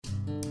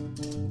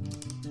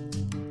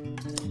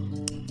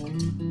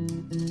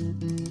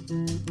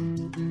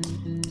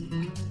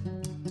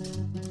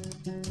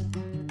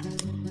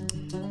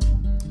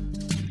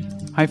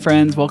Hi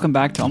friends, welcome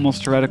back to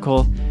Almost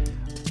Heretical.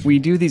 We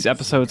do these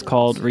episodes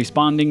called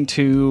Responding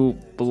to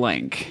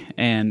Blank,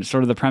 and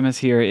sort of the premise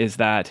here is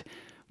that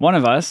one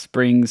of us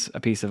brings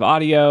a piece of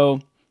audio,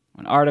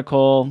 an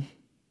article,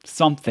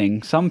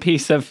 something, some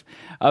piece of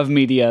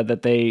media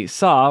that they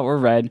saw or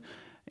read,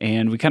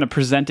 and we kind of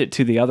present it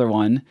to the other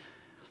one.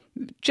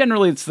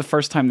 Generally, it's the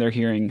first time they're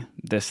hearing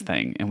this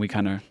thing, and we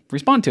kind of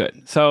respond to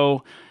it.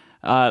 So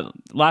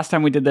last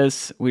time we did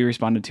this, we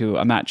responded to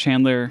a Matt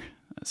Chandler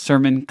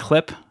sermon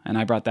clip, and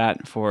I brought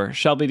that for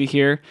Shelby to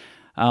hear.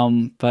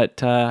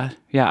 But I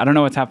don't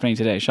know what's happening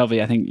today.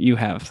 Shelby, I think you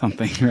have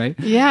something, right?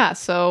 Yeah.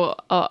 So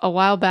a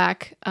while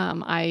back,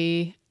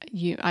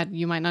 you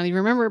might not even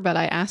remember, but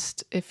I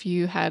asked if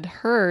you had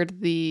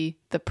heard the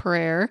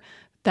prayer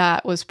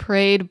that was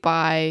prayed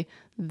by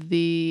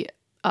the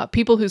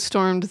people who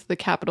stormed the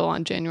Capitol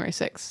on January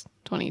 6th,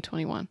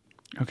 2021.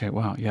 Okay.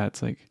 Wow. Yeah.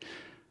 It's like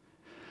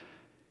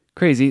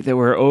crazy that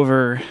we're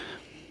over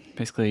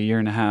basically a year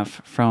and a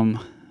half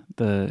from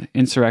the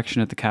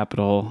insurrection at the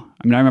Capitol.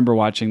 I mean, I remember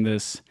watching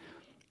this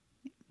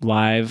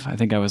live. I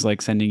think I was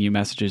like sending you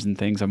messages and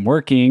things. I'm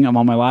working, I'm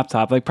on my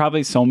laptop, like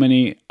probably so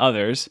many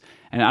others.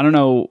 And I don't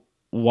know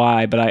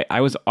why, but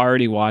I was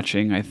already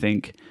watching, I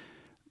think,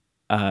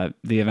 the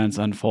events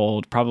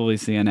unfold, probably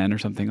CNN or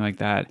something like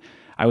that.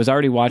 I was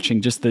already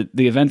watching just the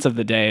events of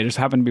the day. I just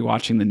happened to be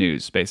watching the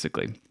news,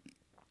 basically.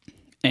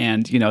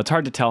 And, you know, it's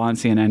hard to tell on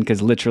CNN because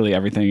literally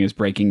everything is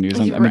breaking news.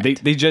 I mean,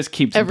 they just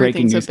keep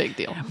breaking news. Everything's a big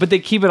deal. But they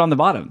keep it on the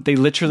bottom. They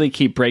literally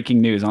keep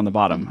breaking news on the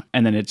bottom.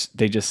 And then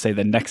they just say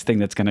the next thing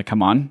that's going to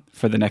come on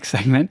for the next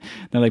segment.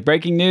 They're like,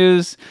 breaking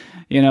news,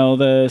 you know,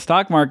 the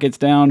stock market's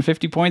down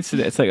 50 points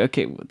today. It's like,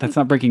 okay, that's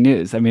not breaking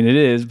news. I mean, it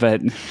is,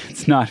 but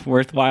it's not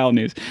worthwhile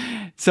news.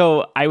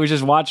 So I was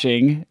just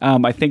watching,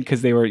 I think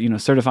because they were, you know,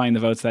 certifying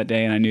the votes that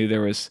day. And I knew there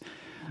was,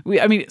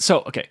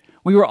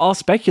 we were all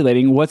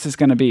speculating, what's this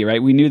going to be,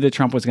 right? We knew that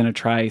Trump was going to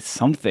try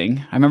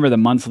something. I remember the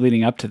months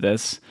leading up to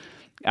this,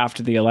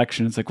 after the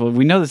election. It's like, well,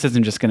 we know this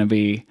isn't just going to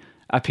be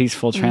a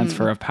peaceful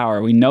transfer of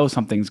power. We know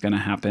something's going to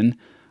happen.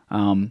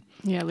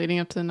 Leading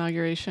up to the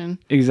inauguration.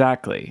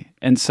 Exactly.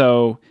 And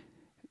so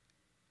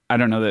I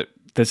don't know that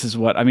this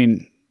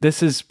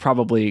is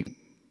probably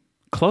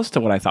close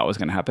to what I thought was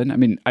going to happen. I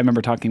mean, I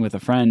remember talking with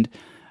a friend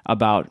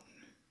about,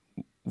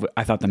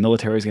 I thought the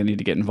military was going to need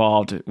to get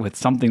involved with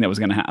something that was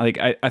going to happen. Like,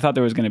 I thought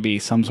there was going to be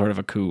some sort of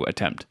a coup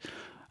attempt.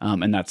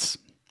 And that's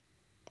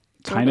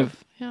kind of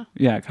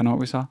what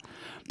we saw.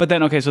 But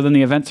then, so then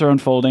the events are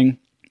unfolding.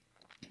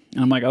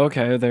 And I'm like,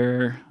 okay,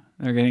 they're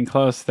getting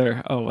close.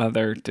 They're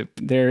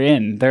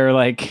in. They're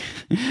like,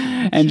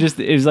 and just,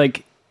 it was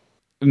like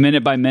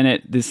minute by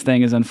minute, this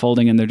thing is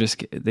unfolding and they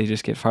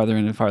just get farther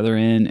in and farther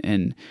in.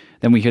 And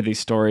then we hear these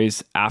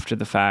stories after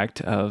the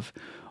fact of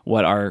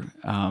what our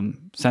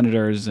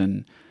senators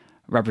and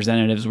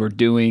representatives were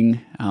doing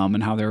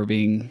and how they were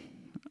being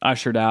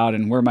ushered out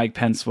and where Mike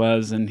Pence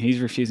was and he's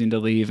refusing to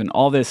leave and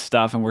all this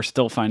stuff. And we're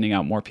still finding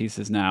out more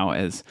pieces now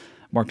as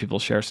more people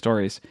share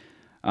stories.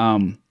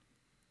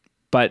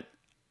 But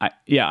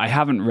I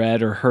haven't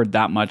read or heard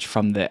that much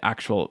from the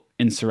actual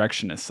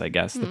insurrectionists, I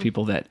guess, the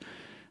people that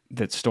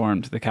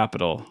stormed the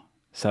Capitol.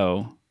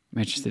 So I'm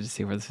interested to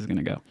see where this is going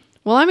to go.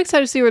 Well, I'm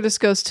excited to see where this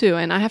goes too.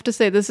 And I have to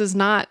say, this is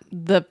not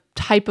the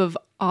type of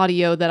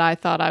audio that I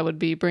thought I would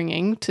be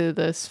bringing to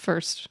this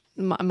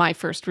my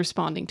first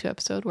responding to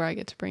episode where I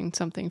get to bring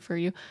something for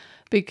you,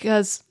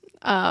 because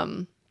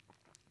when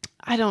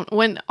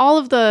all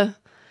of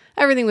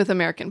everything with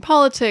American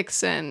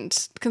politics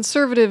and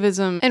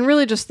conservatism and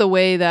really just the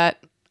way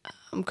that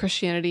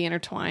Christianity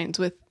intertwines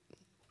with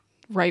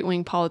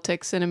right-wing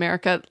politics in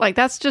America, like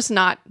that's just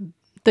not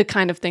the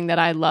kind of thing that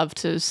I love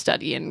to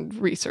study and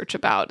research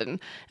about. And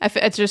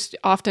it just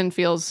often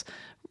feels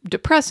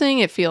depressing.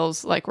 It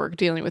feels like we're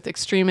dealing with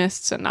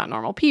extremists and not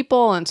normal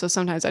people. And so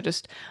sometimes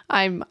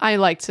I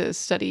like to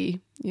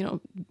study, you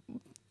know,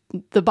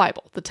 the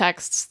Bible, the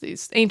texts,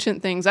 these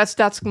ancient things.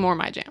 That's more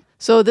my jam.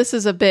 So this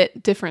is a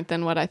bit different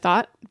than what I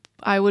thought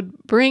I would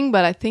bring,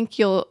 but I think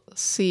you'll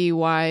see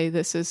why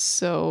this is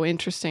so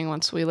interesting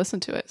once we listen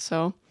to it.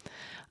 So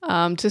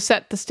to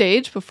set the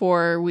stage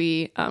before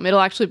it'll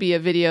actually be a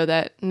video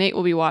that Nate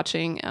will be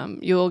watching.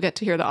 You'll get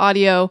to hear the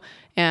audio,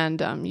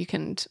 and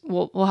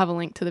we'll have a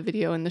link to the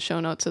video in the show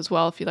notes as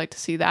well if you'd like to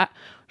see that.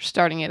 We're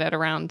starting it at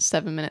around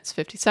 7 minutes,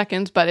 50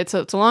 seconds, but it's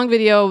a long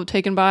video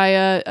taken by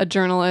a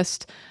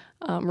journalist,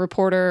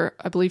 reporter,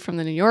 I believe from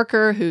the New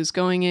Yorker, who's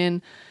going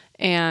in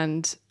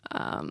and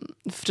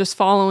just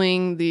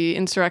following the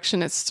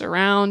insurrectionists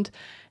around,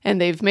 and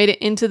they've made it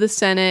into the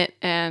Senate,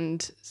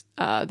 and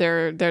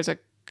there's a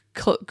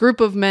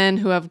group of men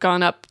who have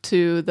gone up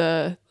to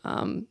the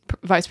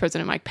Vice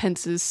President Mike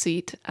Pence's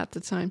seat at the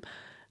time.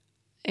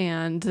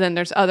 And then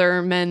there's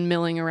other men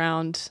milling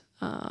around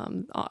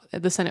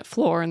at the Senate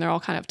floor, and they're all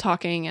kind of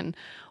talking. And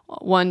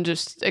one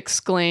just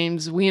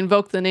exclaims, "We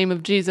invoke the name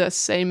of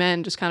Jesus,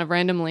 amen," just kind of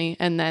randomly.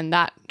 And then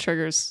that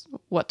triggers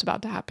what's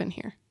about to happen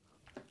here.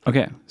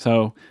 Okay,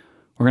 so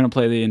we're going to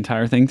play the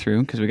entire thing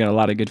through because we got a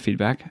lot of good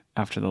feedback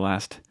after the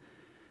last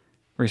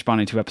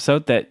responding to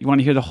episode that you want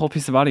to hear the whole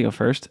piece of audio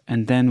first,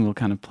 and then we'll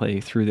kind of play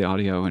through the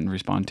audio and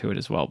respond to it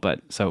as well. But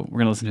so we're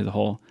going to listen to the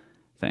whole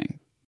thing.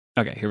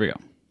 Okay, here we go.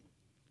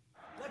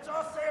 Let's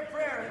all say a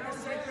prayer in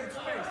this sacred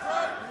space.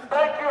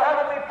 Thank you,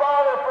 Heavenly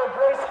Father, for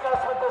gracing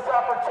us with this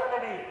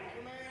opportunity.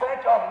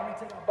 Thank you. Let me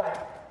take it back.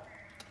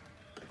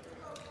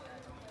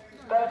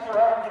 Thank you,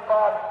 Heavenly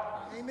Father.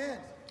 Amen.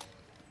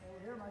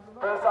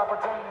 For this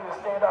opportunity to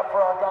stand up for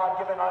our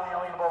God-given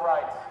unalienable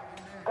rights.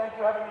 Thank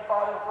you, Heavenly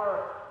Father,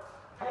 for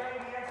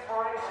giving the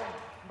inspiration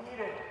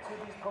needed to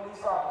these police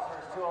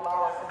officers to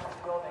allow us in this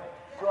building,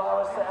 to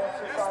allow us to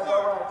exercise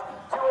our rights,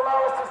 to allow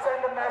us to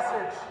send a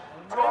message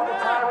to all the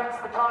tyrants,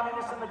 the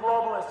communists, and the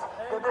globalists,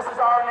 that this is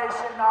our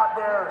nation, not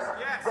theirs.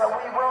 Yes. That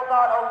we will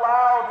not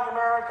allow the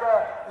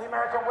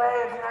American way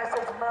of the United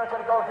States of America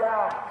to go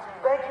down.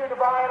 Thank you,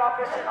 divine,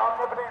 omniscient,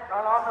 omnipotent,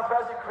 and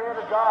omnipresent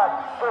Creator God,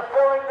 for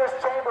filling this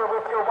chamber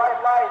with your white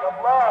light of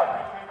love,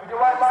 with your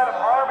white light of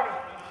harmony.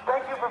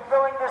 Thank you for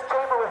filling this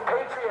chamber with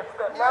patriots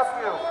that love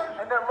you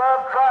and that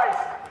love Christ.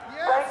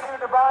 Yes. Thank you,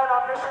 divine,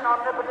 omniscient,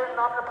 omnipotent, and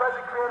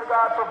omnipresent Creator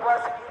God, for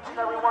blessing each and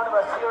every one of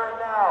us here and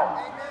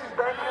now. Amen.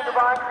 Thank you,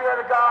 divine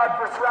Creator God,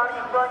 for surrounding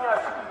and filling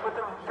us with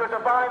your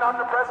divine,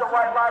 omnipresent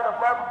white light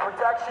of love and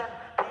protection,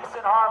 peace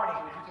and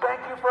harmony.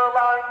 Thank you for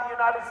allowing the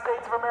United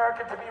States of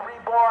America to be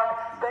reborn.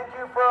 Thank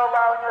you for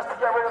allowing us to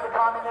get rid of the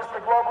communists, the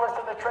globalists,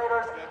 and the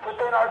traitors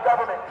within our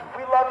government.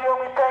 We love you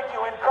and we thank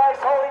you. In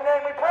Christ's holy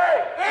name we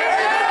pray.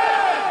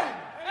 Amen.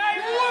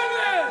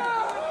 Amen.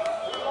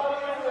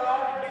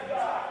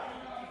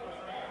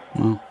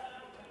 Well,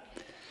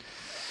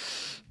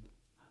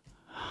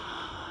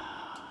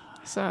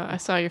 So I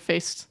saw your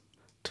face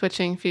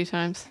twitching a few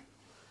times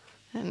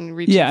and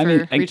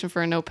reaching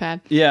for a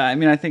notepad. Yeah, I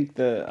mean, I think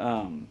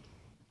the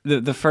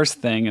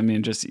first thing, I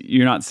mean, just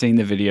you're not seeing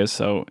the video,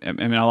 so I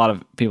mean, a lot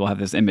of people have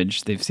this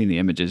image. They've seen the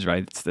images,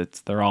 right?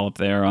 They're all up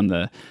there on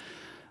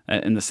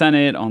in the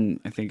Senate.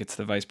 I think it's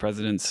the vice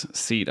president's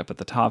seat up at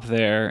the top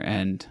there,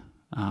 and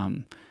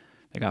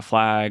they got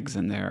flags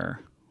and they're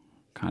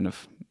kind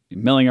of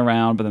milling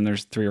around. But then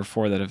there's 3 or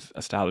 4 that have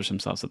established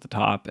themselves at the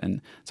top,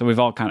 and so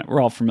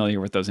we're all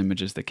familiar with those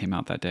images that came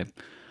out that day.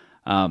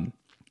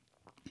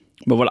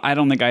 But what I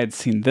don't think I had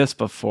seen this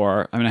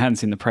before. I mean, I hadn't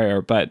seen the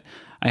prayer, but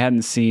I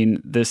hadn't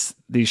seen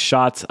these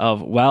shots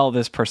of while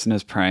this person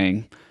is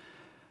praying,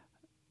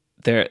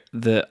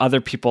 the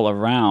other people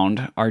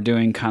around are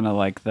doing kind of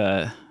like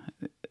the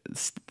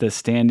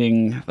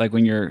standing, like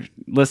when you're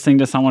listening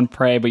to someone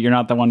pray, but you're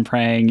not the one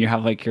praying. You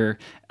have like your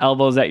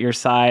elbows at your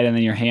side and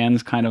then your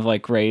hands kind of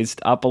like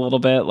raised up a little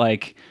bit,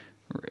 like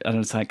I don't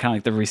know, it's like kind of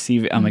like the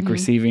receiving. I'm like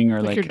receiving,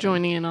 or like you're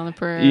joining in on the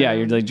prayer. Yeah,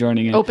 you're like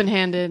joining in,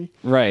 open-handed.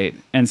 Right,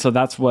 and so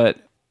that's what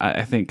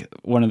I think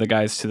one of the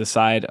guys to the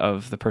side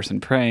of the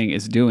person praying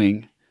is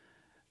doing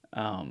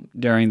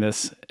during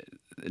this,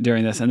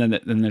 and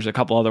then there's a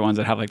couple other ones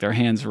that have like their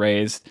hands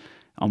raised,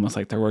 almost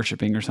like they're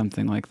worshiping or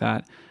something like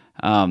that.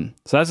 So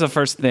that's the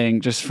first thing,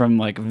 just from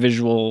like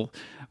visual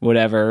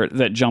whatever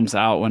that jumps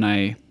out when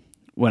I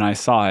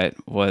saw it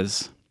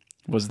was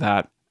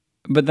that.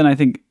 But then I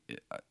think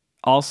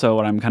also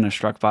what I'm kind of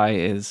struck by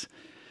is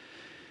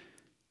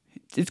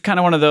it's kind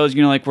of one of those,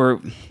 like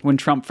when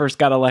Trump first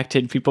got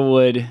elected, people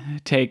would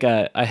take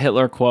a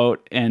Hitler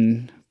quote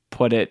and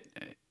put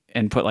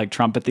like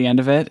Trump at the end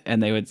of it,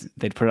 and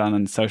they'd put it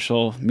on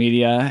social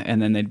media, and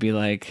then they'd be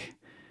like,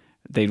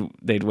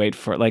 they'd wait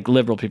for, like,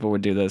 liberal people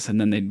would do this, and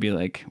then they'd be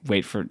like,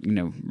 wait for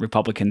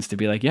Republicans to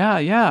be like,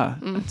 yeah,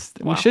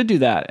 we should do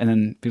that, and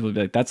then people would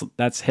be like,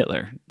 that's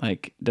Hitler.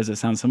 Like, does it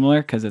sound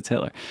similar? Because it's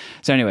Hitler.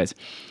 So, anyways,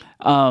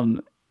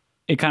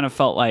 it kind of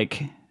felt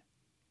like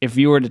if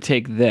you were to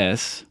take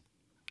this.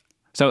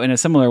 So in a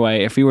similar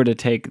way, if we were to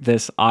take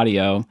this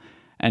audio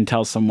and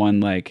tell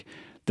someone like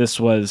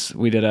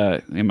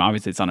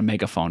obviously it's on a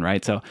megaphone,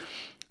 right? So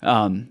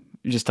you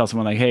just tell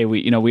someone like, hey,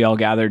 we all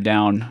gathered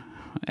down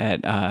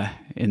at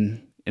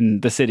in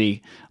the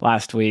city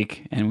last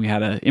week, and we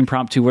had an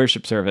impromptu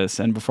worship service,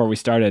 and before we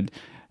started,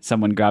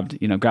 someone grabbed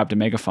a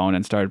megaphone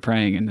and started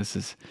praying, and this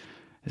is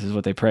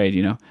what they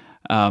prayed.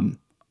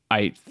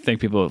 I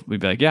think people would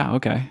be like, yeah,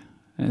 okay.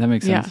 That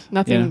makes sense.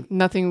 Yeah,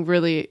 nothing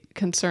really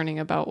concerning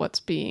about what's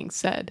being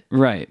said.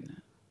 Right.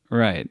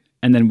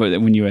 And then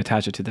when you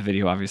attach it to the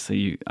video, obviously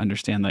you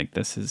understand like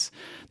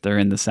they're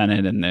in the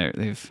Senate and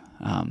they've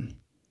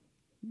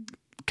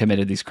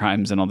committed these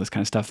crimes and all this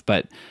kind of stuff.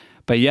 But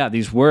yeah,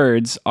 these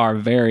words are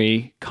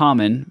very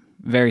common,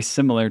 very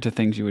similar to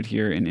things you would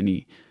hear in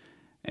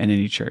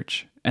any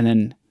church. And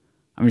then,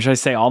 I mean, should I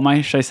say all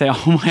my? Sure,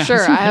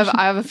 I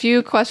have a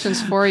few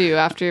questions for you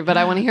after, but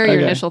I want to hear your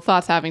initial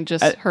thoughts, having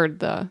just heard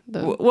the.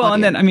 Well, audio.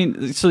 And then I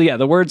mean, so yeah,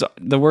 the words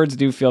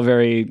do feel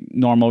very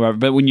normal,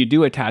 but when you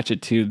do attach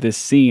it to this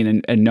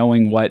scene and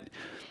knowing what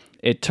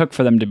it took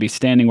for them to be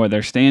standing where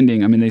they're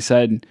standing, I mean, they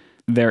said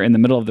they're in the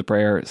middle of the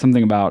prayer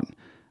something about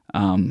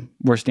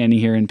we're standing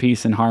here in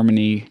peace and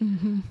harmony,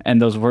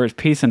 and those words,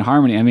 peace and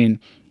harmony. I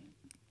mean,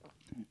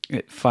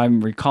 if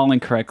I'm recalling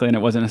correctly, and it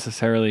wasn't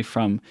necessarily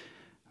from.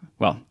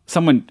 Well,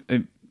 someone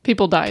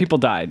People died People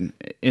died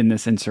in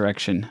this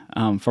insurrection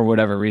for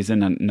whatever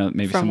reason. And no,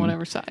 maybe from someone,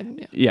 whatever side.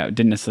 Yeah. yeah, it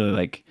didn't necessarily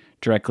like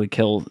directly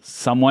kill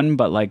someone,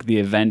 but like the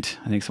event,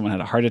 I think someone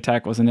had a heart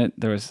attack, wasn't it?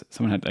 There was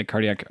someone had like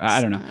cardiac.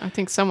 I don't know. I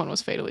think someone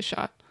was fatally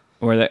shot.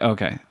 Or they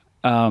okay,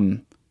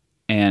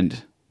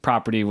 and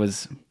property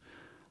was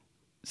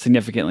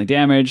significantly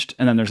damaged,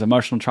 and then there's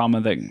emotional trauma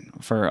that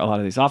for a lot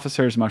of these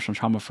officers, emotional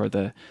trauma for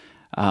the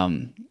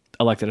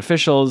elected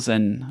officials,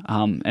 and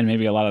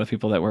maybe a lot of the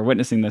people that were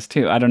witnessing this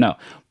too. I don't know,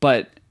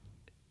 but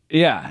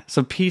yeah,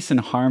 so peace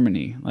and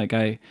harmony. Like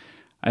I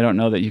don't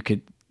know that you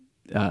could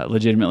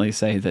legitimately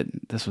say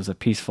that this was a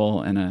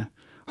peaceful and a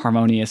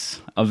harmonious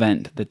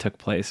event that took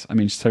place. I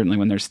mean, certainly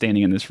when they're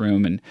standing in this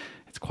room and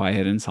it's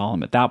quiet and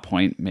solemn at that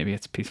point, maybe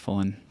it's peaceful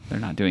and they're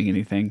not doing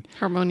anything.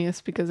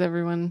 Harmonious because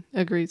everyone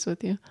agrees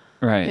with you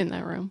Right. in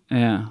that room.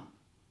 Yeah.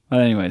 But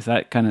anyways,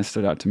 that kind of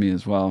stood out to me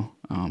as well.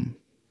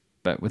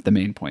 But with the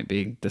main point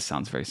being, this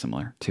sounds very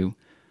similar to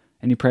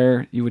any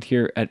prayer you would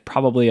hear at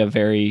probably a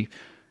very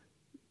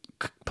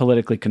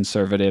politically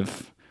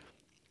conservative,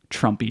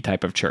 Trumpy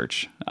type of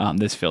church.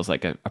 This feels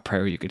like a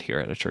prayer you could hear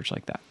at a church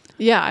like that.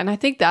 Yeah, and I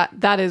think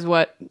that is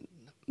what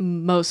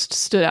most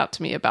stood out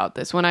to me about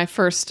this. When I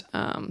first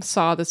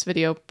saw this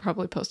video,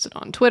 probably posted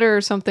on Twitter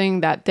or something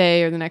that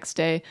day or the next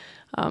day,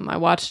 I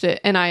watched it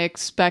and I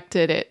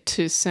expected it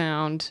to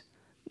sound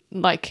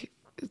like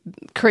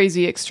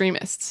crazy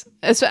extremists.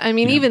 I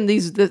mean, even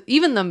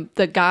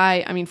the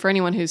guy, I mean, for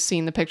anyone who's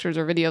seen the pictures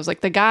or videos,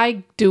 like the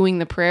guy doing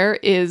the prayer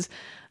is,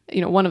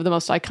 one of the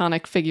most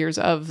iconic figures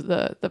of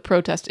the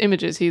protest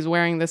images. He's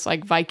wearing this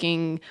like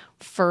Viking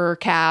fur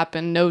cap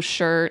and no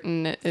shirt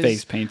and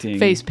is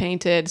face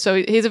painted. So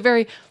he's a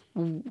very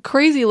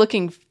crazy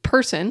looking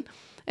person.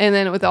 And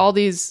then with all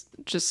these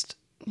just,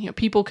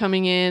 people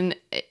coming in.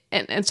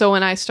 And so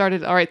when I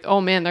started, all right,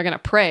 oh man, they're going to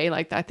pray.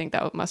 Like, I think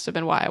that must have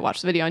been why I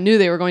watched the video. I knew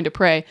they were going to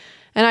pray.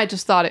 And I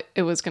just thought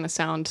it was going to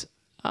sound,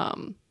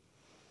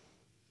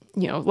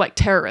 like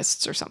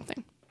terrorists or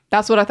something.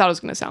 That's what I thought it was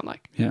going to sound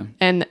like. Yeah.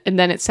 And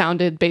then it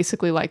sounded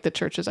basically like the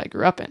churches I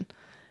grew up in.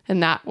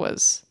 And that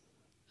was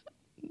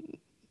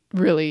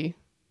really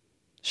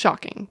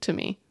shocking to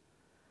me.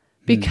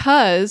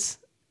 Because,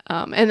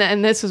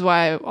 and this is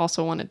why I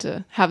also wanted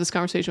to have this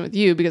conversation with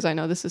you, because I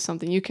know this is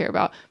something you care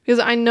about. Because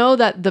I know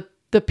that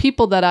the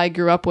people that I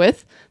grew up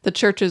with, the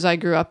churches I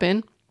grew up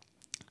in,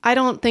 I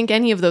don't think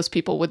any of those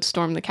people would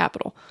storm the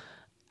Capitol.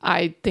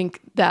 I think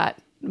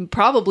that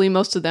probably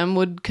most of them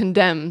would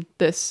condemn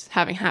this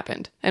having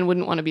happened and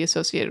wouldn't want to be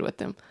associated with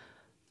them.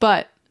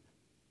 But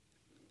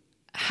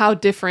how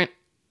different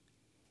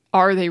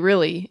are they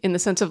really, in the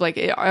sense of like,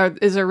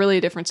 is there really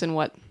a difference in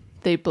what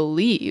they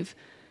believe?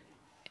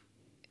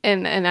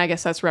 And I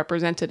guess that's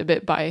represented a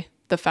bit by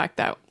the fact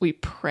that we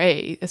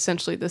pray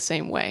essentially the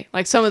same way.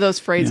 Like some of those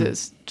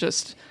phrases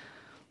just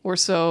were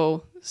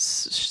so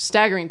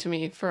staggering to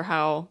me for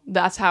how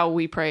that's how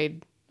we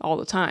prayed all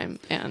the time.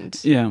 And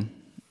yeah,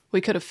 we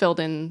could have filled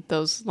in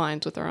those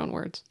lines with our own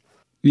words.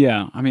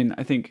 Yeah. I mean,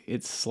 I think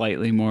it's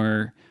slightly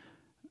more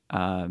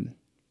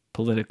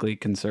politically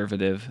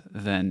conservative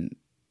than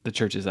the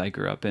churches I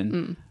grew up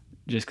in,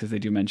 just because they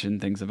do mention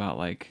things about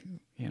like,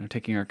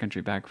 taking our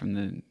country back from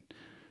the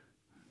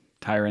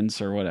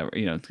tyrants or whatever,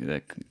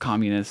 the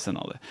communists and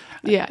all that.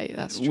 Yeah,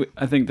 that's true.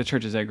 I think the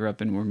churches I grew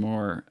up in were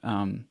more,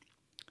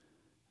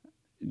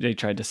 they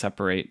tried to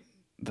separate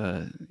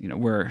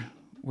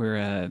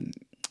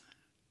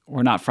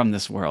we're not from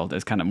this world.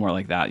 It's kind of more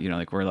like that,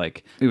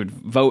 like we would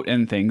vote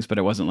in things, but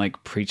it wasn't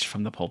like preached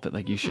from the pulpit,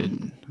 like you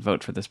should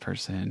vote for this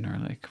person or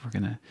like we're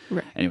going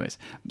to, anyways.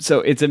 So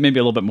it's maybe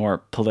a little bit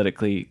more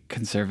politically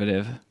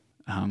conservative,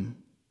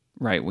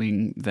 right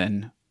wing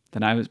than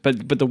I was,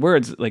 but the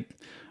words like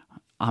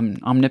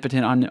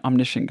omnipotent,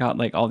 omniscient God,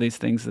 like all these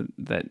things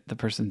that the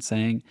person's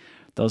saying,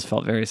 those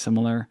felt very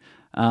similar.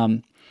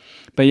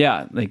 But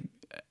yeah, like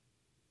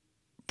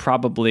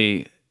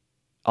probably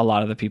a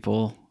lot of the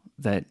people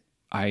that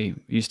I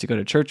used to go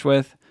to church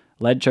with,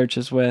 led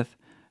churches with,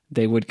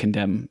 they would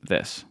condemn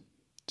this.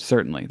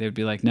 Certainly. They would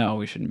be like, no,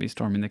 we shouldn't be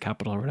storming the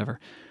Capitol or whatever.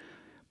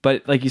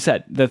 But like you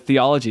said, the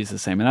theology is the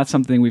same. And that's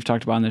something we've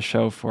talked about on this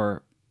show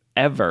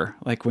forever.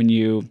 Like when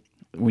you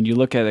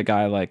look at a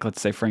guy like,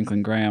 let's say,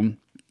 Franklin Graham,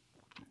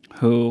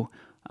 who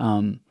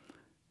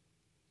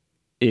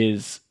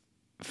is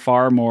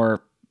far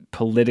more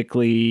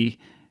politically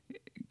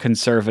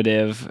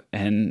conservative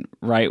and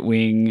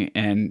right-wing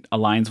and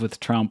aligns with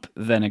Trump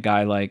than a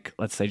guy like,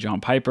 let's say, John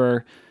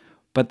Piper.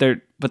 But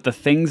the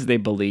things they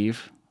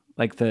believe,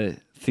 like the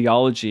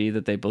theology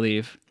that they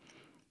believe,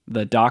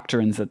 the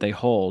doctrines that they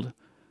hold,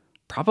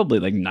 probably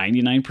like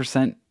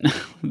 99%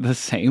 the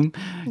same,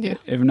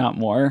 if not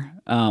more.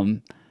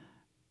 And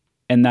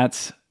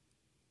it's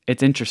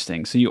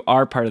interesting. So you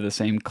are part of the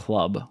same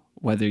club,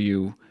 whether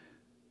you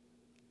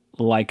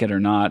like it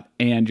or not,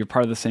 and you're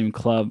part of the same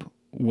club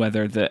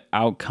whether the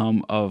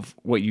outcome of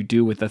what you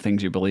do with the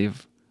things you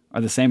believe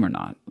are the same or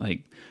not.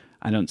 Like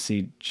I wouldn't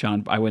see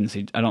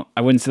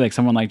like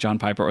someone like John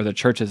Piper or the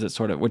churches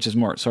that which is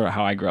more sort of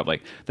how I grew up,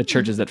 like the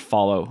churches that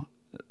follow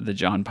the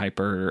John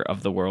Piper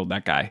of the world,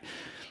 that guy.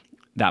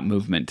 that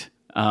movement.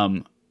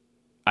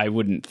 I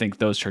wouldn't think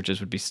those churches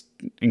would be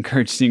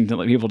encouraging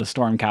to people to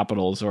storm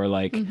capitals or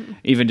like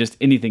even just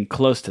anything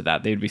close to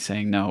that. They'd be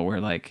saying, no, we're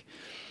like,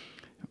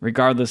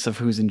 regardless of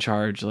who's in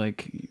charge,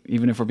 like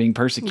even if we're being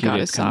persecuted, God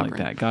it's is kind of like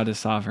sovereign. that. God is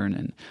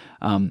sovereign.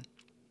 And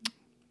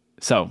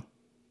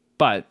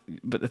but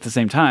at the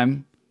same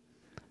time,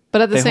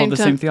 But at the they same hold the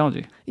time, same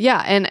theology.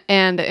 yeah,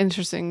 and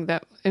interesting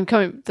that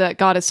that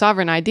God is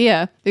sovereign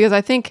idea, because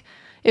I think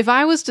if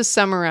I was to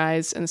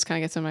summarize, and this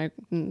kind of gets in my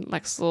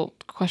next little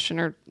question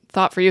or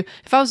thought for you,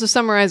 if I was to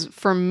summarize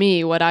for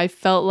me what I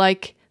felt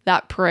like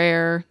that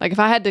prayer, like if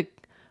I had to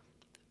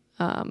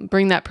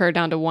bring that prayer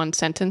down to one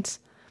sentence,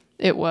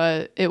 it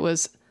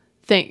was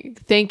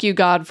thank you,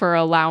 God, for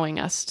allowing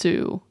us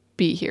to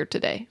be here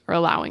today, or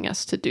allowing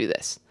us to do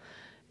this,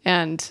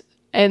 and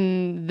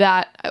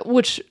that,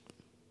 which,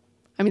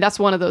 I mean, that's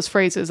one of those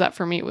phrases that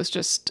for me was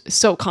just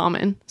so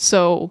common.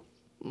 So,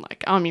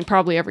 like, I mean,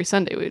 probably every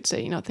Sunday we would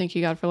say, thank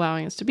you, God, for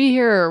allowing us to be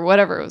here, or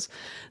whatever it was.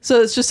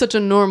 So it's just such a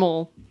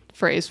normal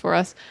phrase for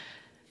us.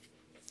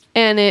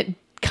 And it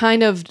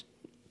kind of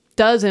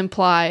does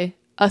imply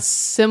a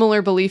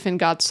similar belief in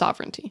God's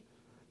sovereignty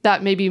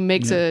that maybe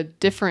makes a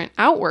different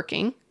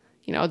outworking,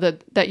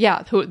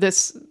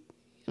 this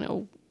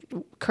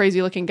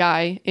crazy looking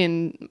guy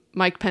in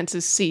Mike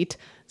Pence's seat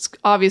is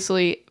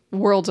obviously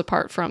worlds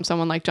apart from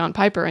someone like John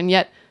Piper. And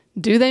yet,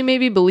 do they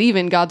maybe believe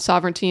in God's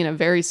sovereignty in a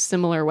very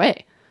similar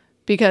way?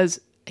 Because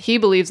he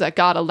believes that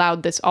God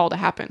allowed this all to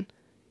happen.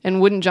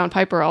 And wouldn't John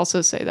Piper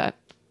also say that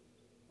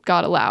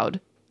God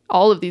allowed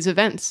all of these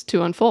events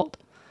to unfold?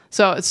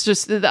 So it's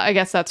just, I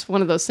guess that's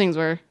one of those things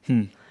where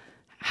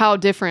how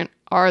different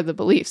are the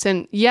beliefs?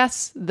 And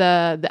yes,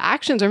 the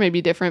actions are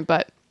maybe different,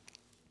 but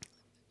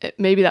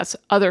maybe that's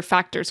other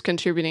factors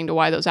contributing to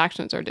why those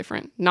actions are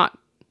different. Not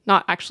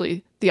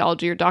actually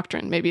theology or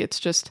doctrine. Maybe it's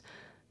just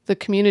the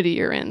community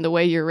you're in, the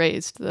way you're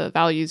raised, the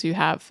values you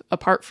have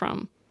apart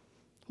from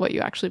what you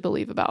actually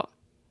believe about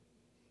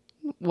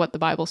what the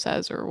Bible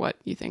says or what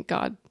you think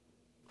God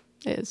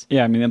is.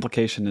 Yeah, I mean, the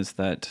implication is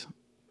that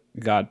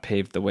God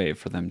paved the way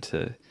for them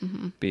to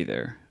be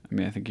there. I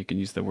mean, I think you can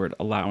use the word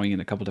allowing in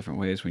a couple different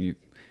ways when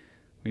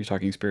you're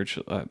talking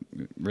spiritual,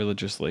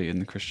 religiously in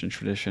the Christian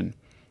tradition.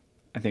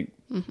 I think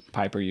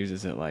Piper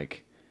uses it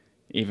like,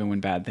 even when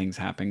bad things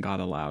happen, God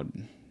allowed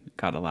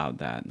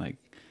that. Like,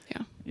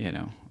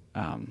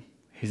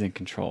 he's in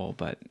control,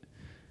 but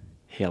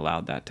he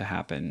allowed that to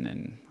happen.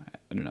 And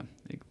I don't know,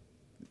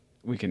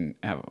 we can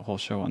have a whole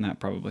show on that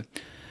probably.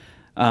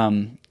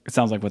 It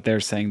sounds like what they're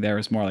saying there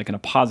is more like in a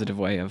positive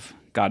way of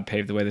God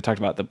paved the way. They talked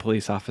about the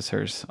police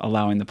officers,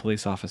 allowing the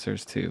police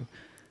officers to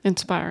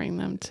Inspiring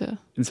them to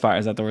inspire.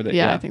 Is that the word?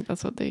 I think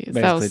that's what they use.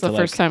 Basically That was the to,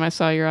 first time I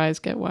saw your eyes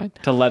get wide.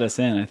 To let us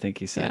in, I think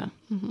he said.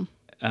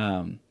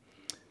 Yeah.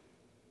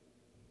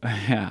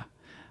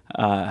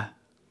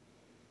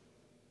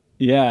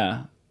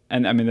 Yeah.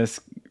 And I mean, this,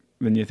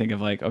 when you think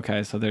of like,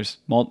 okay, so there's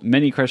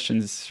many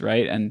Christians,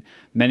 right? And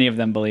many of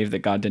them believe that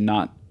God did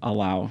not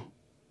allow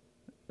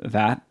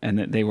that, and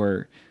that they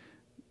were,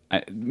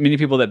 many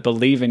people that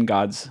believe in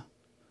God's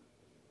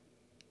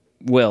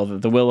will,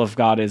 that the will of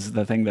God is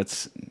the thing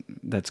that's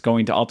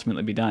going to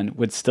ultimately be done,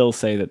 would still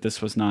say that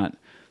this was not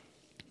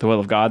the will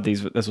of God.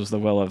 This was the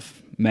will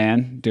of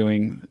man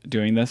doing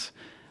this.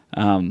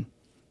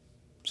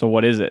 So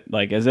what is it?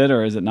 Like, is it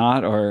or is it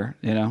not? Or,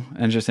 and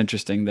it's just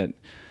interesting that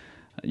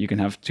you can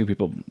have two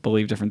people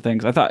believe different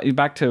things. I thought,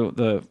 back to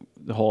the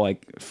whole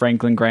like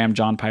Franklin Graham,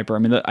 John Piper. I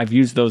mean, I've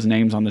used those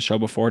names on the show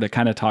before to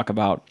kind of talk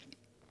about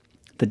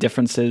the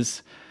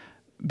differences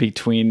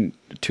between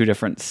two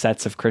different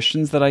sets of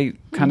Christians that I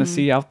kind of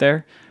see out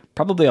there.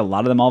 Probably a lot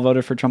of them all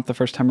voted for Trump the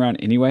first time around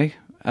anyway.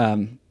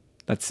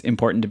 That's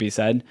important to be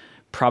said.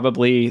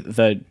 Probably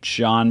the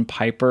John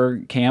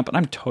Piper camp, and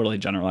I'm totally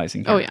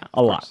generalizing here,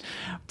 a lot.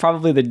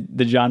 Probably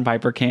the John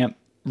Piper camp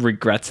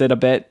regrets it a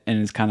bit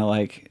and is kind of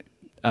like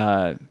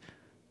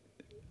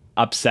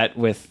upset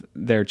with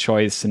their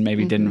choice, and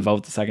maybe didn't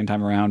vote the second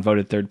time around,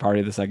 voted third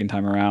party the second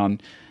time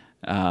around.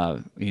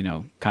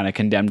 Kind of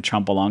condemned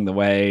Trump along the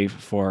way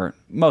for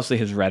mostly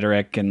his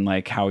rhetoric and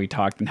like how he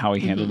talked and how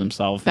he handled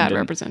himself. Bad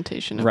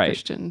representation of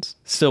Christians.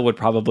 Still would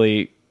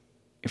probably,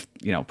 if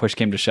push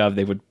came to shove,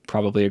 they would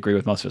probably agree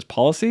with most of his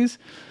policies.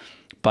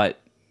 But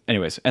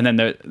anyways, and then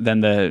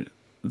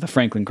the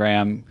Franklin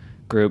Graham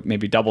group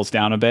maybe doubles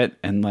down a bit,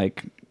 and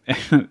like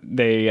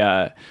they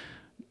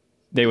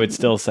would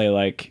still say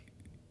like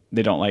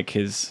they don't like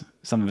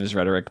some of his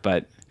rhetoric,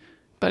 but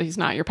he's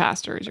not your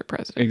pastor, he's your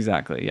president.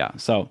 Exactly, yeah.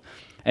 So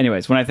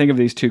anyways, when I think of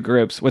these two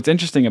groups, what's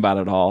interesting about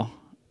it all,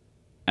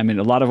 I mean,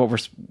 a lot of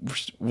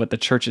what the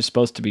church is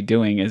supposed to be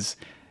doing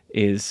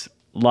is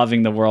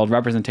loving the world,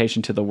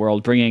 representation to the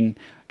world, bringing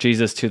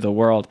Jesus to the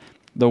world.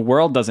 The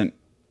world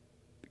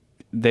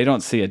they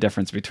don't see a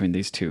difference between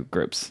these two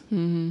groups.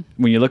 When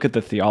you look at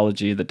the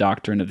theology, the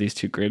doctrine of these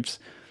two groups,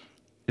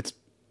 it's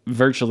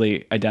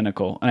virtually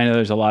identical. And I know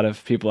there's a lot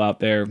of people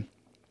out there.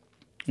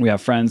 We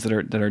have friends that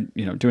are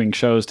doing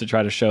shows to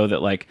try to show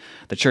that like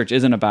the church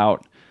isn't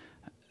about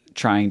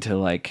trying to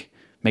like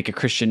make a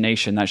Christian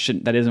nation.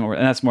 That isn't,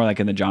 and that's more like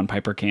in the John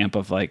Piper camp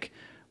of like,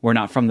 we're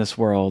not from this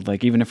world.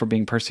 Like, even if we're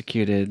being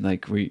persecuted,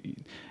 like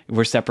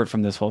we're separate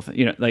from this whole thing,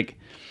 you know, like,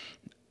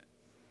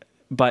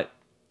 but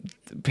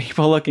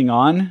people looking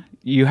on,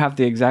 you have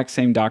the exact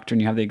same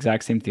doctrine, you have the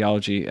exact same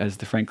theology as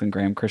the Franklin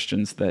Graham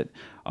Christians that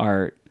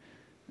are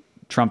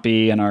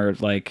Trumpy and are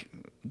like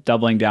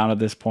doubling down at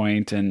this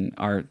point and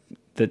are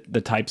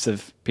the types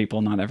of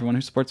people. Not everyone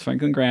who supports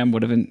Franklin Graham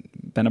would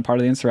have been a part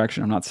of the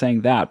insurrection. I'm not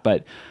saying that,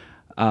 but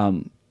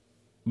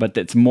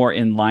it's more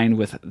in line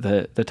with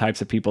the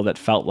types of people that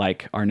felt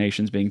like our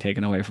nation's being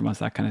taken away from us,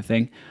 that kind of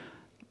thing.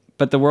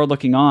 But the world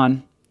looking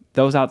on,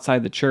 those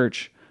outside the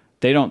church,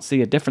 they don't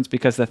see a difference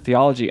because the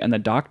theology and the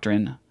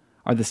doctrine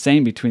are the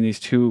same between these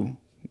two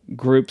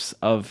groups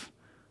of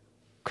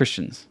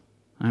Christians.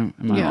 Am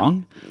I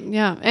wrong?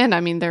 Yeah. And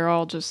I mean, they're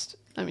all just,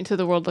 I mean, to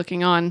the world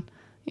looking on,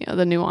 you know,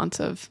 the nuance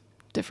of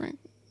different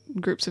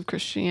groups of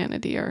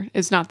Christianity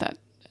is not that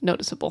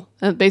noticeable.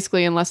 And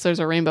basically, unless there's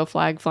a rainbow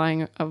flag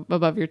flying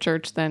above your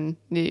church, then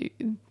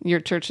your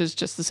church is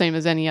just the same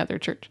as any other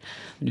church.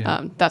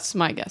 Yeah. That's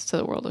my guess to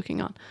the world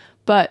looking on.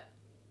 But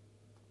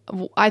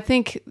I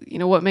think, you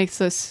know, what makes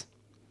this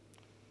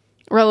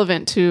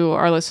relevant to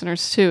our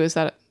listeners too is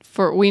that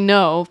we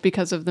know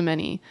because of the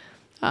many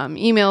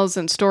emails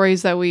and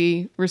stories that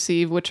we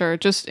receive, which are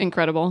just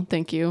incredible.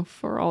 Thank you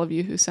for all of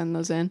you who send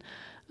those in.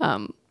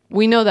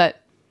 We know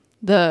that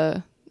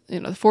the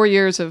 4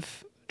 years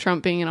of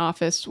Trump being in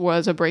office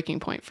was a breaking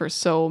point for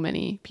so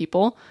many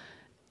people.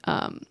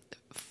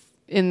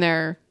 In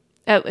their,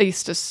 at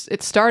least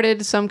it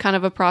started some kind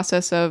of a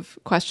process of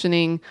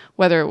questioning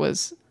whether it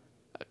was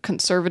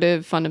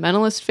conservative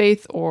fundamentalist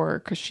faith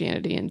or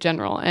Christianity in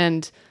general.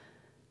 And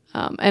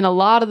a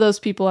lot of those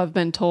people have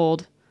been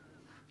told,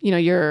 you know,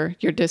 you're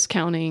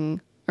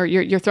discounting, or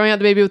you're throwing out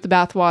the baby with the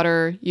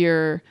bathwater.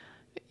 You're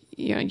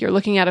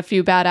looking at a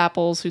few bad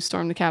apples who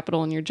stormed the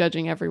Capitol and you're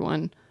judging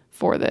everyone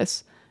for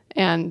this.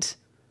 And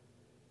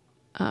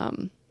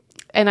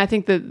I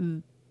think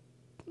that,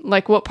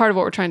 like, what part of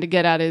what we're trying to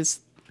get at is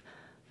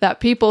that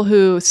people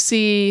who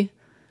see,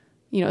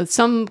 you know,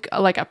 some,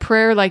 like a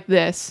prayer like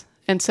this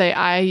and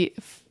say,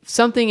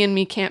 something in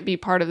me can't be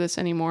part of this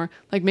anymore.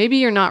 Like, maybe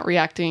you're not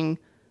reacting,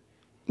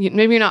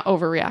 maybe you're not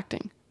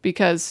overreacting,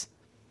 because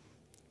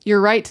you're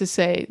right to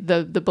say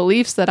the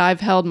beliefs that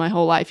I've held my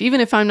whole life,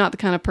 even if I'm not the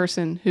kind of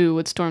person who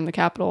would storm the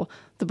Capitol,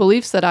 the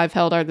beliefs that I've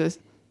held are the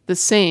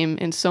same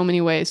in so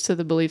many ways to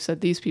the beliefs that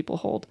these people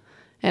hold.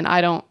 And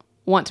I don't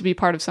want to be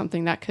part of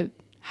something that could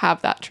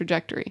have that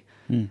trajectory.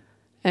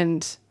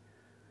 And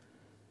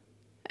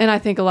I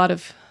think a lot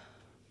of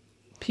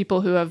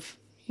people who have,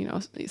 you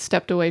know,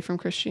 stepped away from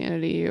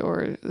Christianity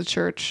or the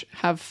church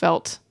have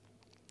felt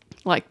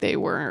like they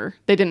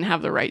didn't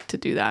have the right to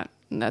do that,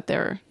 and that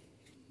they're,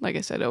 like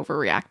I said,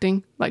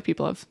 overreacting. Like,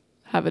 people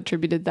have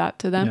attributed that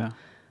to them. Yeah.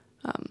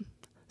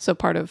 So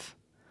part of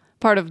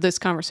this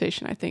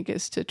conversation, I think,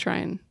 is to try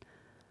and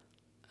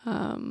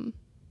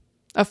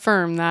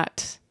affirm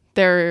that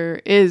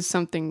there is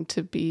something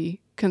to be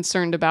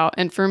concerned about.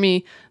 And for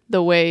me,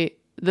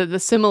 the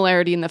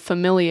similarity and the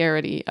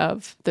familiarity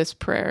of this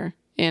prayer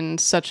in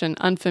such an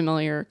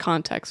unfamiliar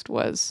context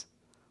was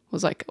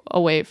like a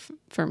way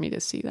for me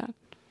to see that.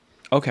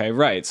 Okay,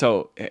 right.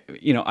 So,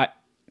 you know,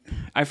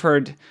 I've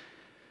heard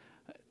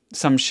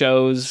some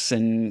shows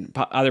and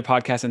other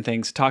podcasts and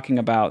things talking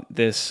about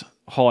this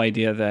whole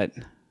idea that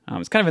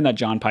it's kind of in that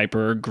John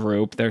Piper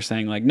group. They're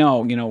saying, like,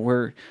 no, you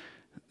know,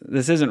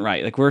 this isn't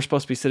right. Like, we're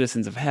supposed to be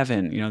citizens of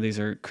heaven. You know, these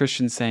are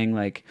Christians saying,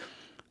 like,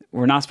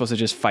 we're not supposed to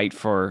just fight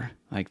for,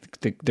 like,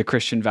 the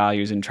Christian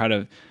values and try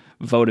to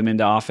vote him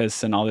into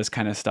office and all this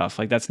kind of stuff.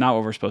 Like, that's not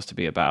what we're supposed to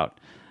be about.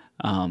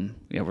 You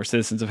know, we're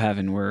citizens of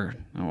heaven. We're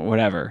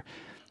whatever.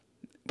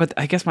 But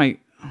I guess my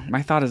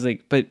thought is,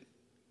 like, but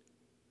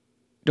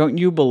don't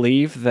you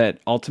believe that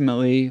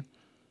ultimately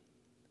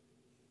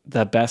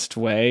the best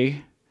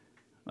way,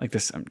 like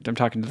this, I'm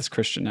talking to this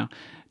Christian now,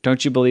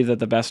 don't you believe that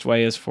the best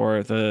way is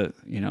for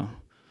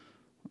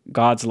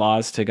God's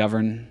laws to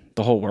govern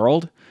the whole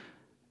world?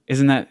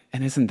 Isn't that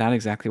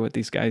exactly what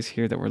these guys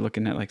here that we're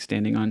looking at, like,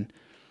 standing on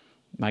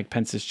Mike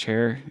Pence's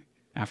chair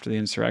after the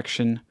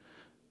insurrection,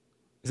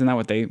 isn't that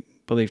what they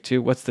believe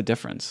too? What's the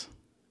difference?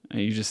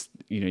 You just,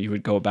 you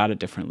would go about it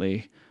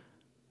differently,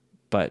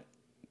 but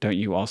don't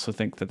you also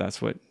think that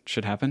that's what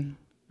should happen?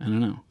 I don't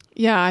know.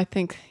 Yeah, I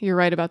think you're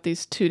right about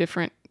these two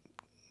different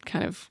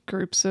kind of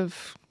groups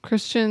of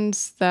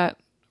Christians that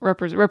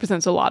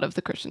represents a lot of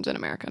the Christians in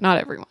America. Not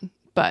everyone,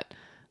 but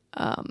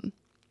and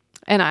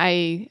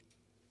I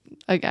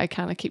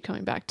kind of keep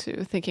coming back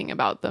to thinking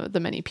about the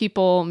many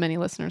people, many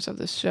listeners of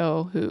this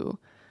show who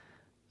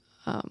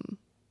are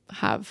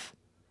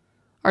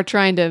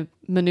trying to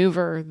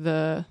maneuver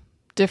the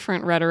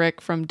different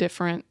rhetoric from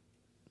different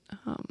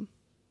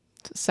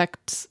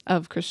sects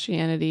of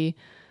Christianity.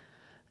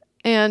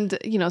 And,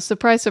 you know,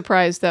 surprise,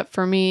 surprise, that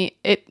for me,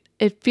 it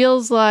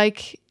feels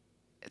like,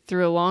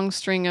 through a long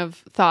string of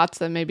thoughts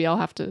that maybe I'll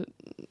have to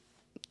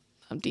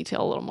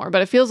detail a little more,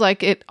 but it feels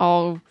like it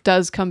all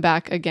does come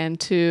back again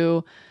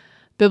to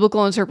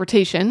biblical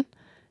interpretation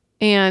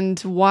and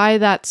why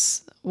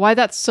that's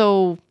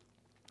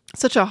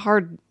such a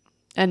hard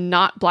and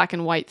not black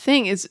and white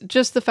thing is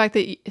just the fact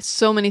that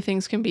so many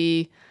things can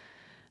be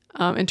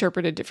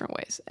interpreted different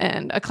ways.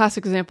 And a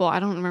classic example, I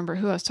don't remember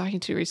who I was talking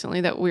to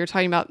recently that we were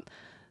talking about.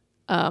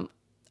 It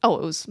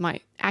was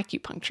my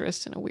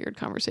acupuncturist in a weird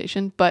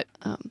conversation, but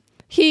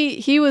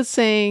he was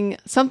saying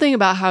something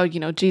about how,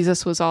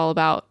 Jesus was all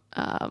about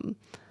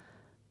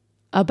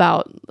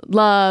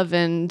love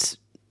and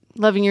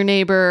loving your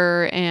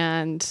neighbor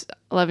and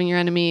loving your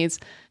enemies.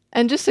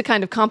 And just to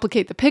kind of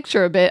complicate the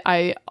picture a bit,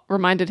 I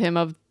reminded him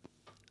of,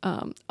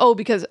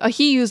 because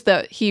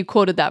he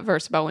quoted that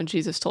verse about when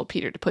Jesus told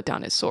Peter to put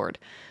down his sword.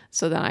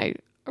 So then I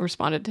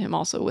responded to him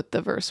also with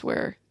the verse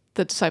where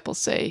the disciples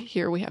say,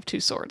 here we have 2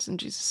 swords. And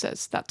Jesus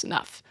says, that's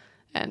enough.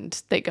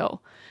 And they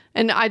go.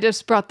 And I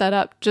just brought that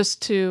up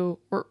just to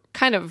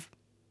kind of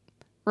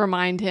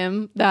remind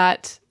him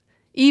that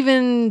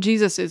even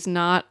Jesus is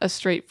not a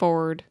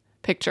straightforward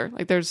picture.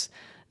 Like there's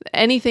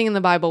anything in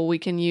the Bible we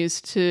can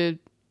use to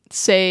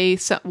say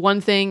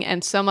one thing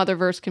and some other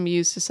verse can be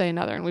used to say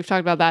another. And we've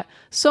talked about that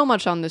so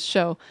much on this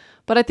show.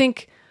 But I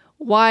think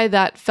why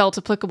that felt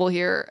applicable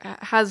here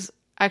has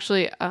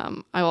actually,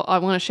 I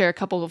want to share a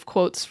couple of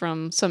quotes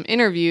from some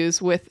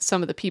interviews with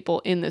some of the people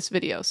in this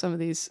video, some of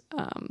these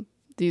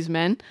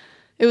men.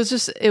 It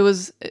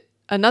was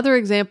another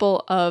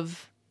example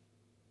of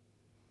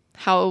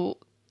how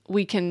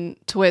we can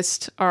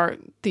twist our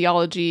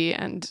theology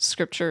and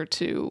scripture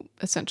to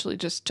essentially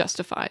just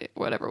justify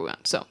whatever we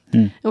want. So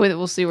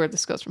we'll see where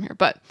this goes from here.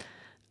 But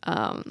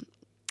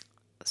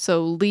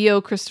so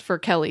Leo Christopher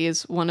Kelly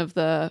is one of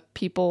the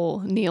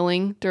people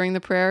kneeling during the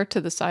prayer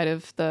to the side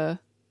of the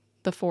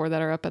 4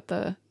 that are up at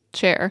the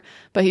chair,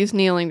 but he's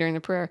kneeling during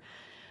the prayer.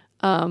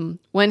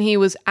 When he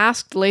was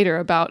asked later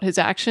about his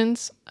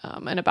actions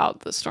and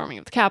about the storming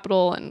of the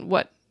Capitol and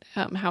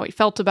how he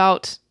felt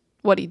about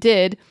what he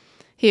did,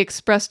 he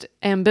expressed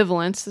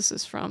ambivalence. This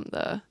is from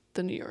the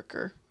New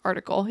Yorker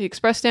article. He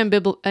expressed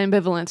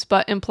ambivalence,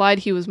 but implied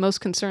he was most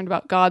concerned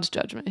about God's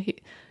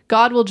judgment.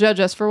 God will judge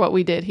us for what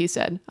we did, he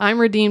said.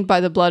 I'm redeemed by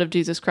the blood of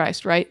Jesus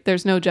Christ, right?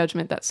 There's no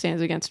judgment that stands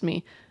against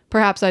me.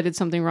 Perhaps I did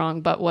something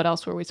wrong, but what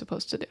else were we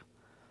supposed to do?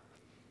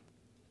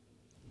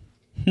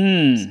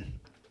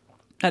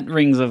 That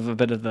rings of a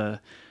bit of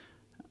the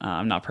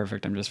I'm not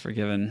perfect, I'm just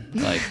forgiven,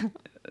 like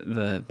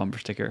the bumper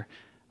sticker.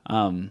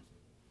 I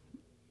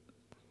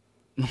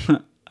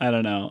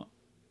don't know.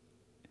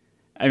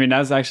 I mean, that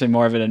was actually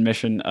more of an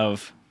admission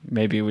of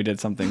maybe we did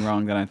something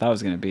wrong than I thought it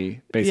was going to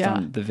be based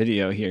on the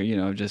video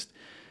here. Just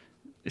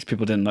these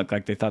people didn't look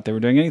like they thought they were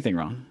doing anything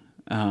wrong.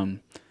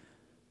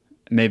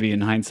 Maybe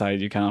in hindsight,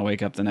 you kind of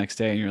wake up the next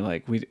day and you're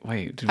like,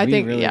 wait, did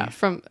we really? Yeah,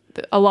 from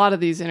a lot of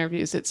these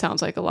interviews, it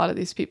sounds like a lot of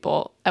these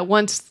people at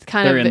once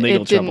they're in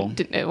legal trouble.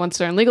 Once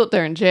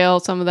they're in jail,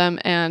 some of them,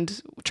 and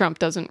Trump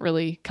doesn't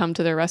really come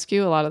to their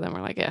rescue. A lot of them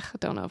are like, I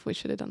don't know if we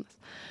should have done this.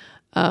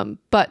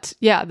 But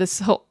yeah,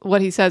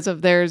 what he says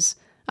of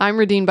I'm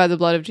redeemed by the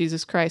blood of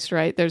Jesus Christ,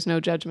 right? There's no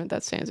judgment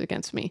that stands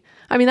against me.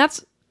 I mean,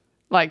 that's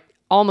like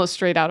almost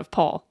straight out of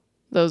Paul,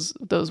 those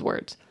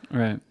words.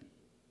 Right.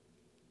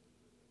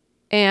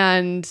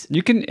 And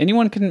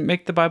anyone can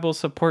make the Bible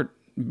support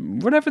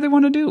whatever they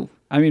want to do.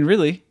 I mean,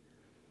 really,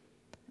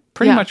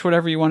 pretty much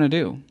whatever you want to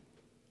do.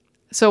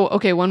 So,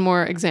 okay, one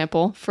more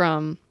example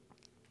from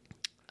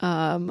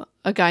a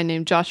guy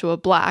named Joshua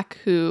Black,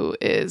 who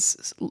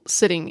is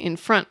sitting in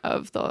front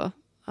of the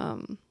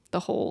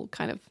whole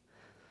kind of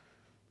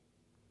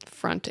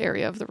front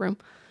area of the room.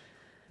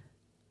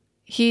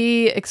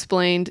 He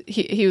explained,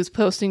 he was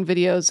posting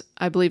videos,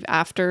 I believe,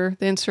 after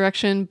the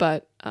insurrection,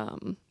 but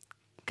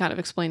kind of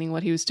explaining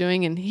what he was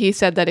doing. And he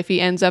said that if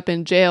he ends up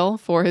in jail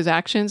for his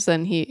actions,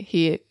 then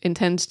he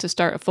intends to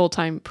start a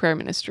full-time prayer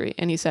ministry.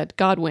 And he said,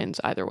 God wins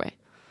either way.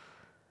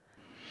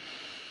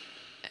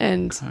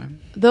 And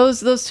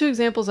those 2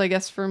 examples, I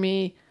guess, for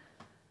me,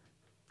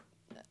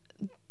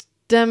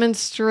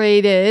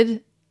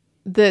 demonstrated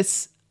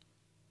this,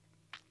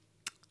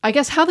 I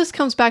guess, how this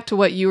comes back to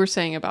what you were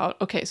saying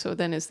about, okay, so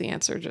then is the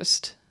answer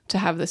just to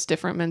have this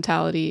different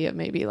mentality of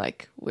maybe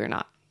like we're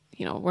not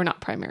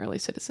primarily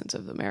citizens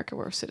of America,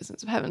 we're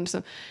citizens of heaven.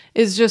 So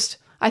is just,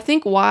 I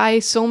think, why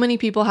so many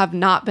people have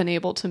not been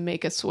able to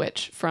make a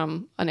switch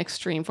from an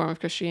extreme form of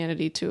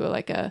Christianity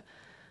to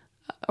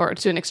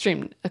to an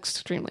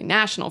extremely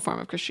national form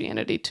of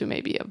Christianity to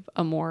maybe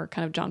a more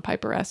kind of John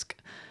Piper-esque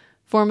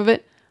form of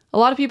it. A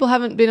lot of people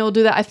haven't been able to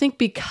do that, I think,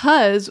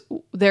 because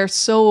they're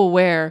so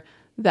aware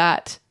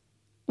that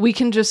we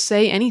can just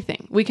say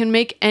anything. We can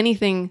make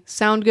anything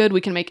sound good.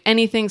 We can make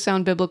anything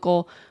sound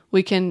biblical.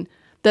 We can,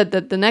 that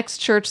the next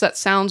church that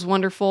sounds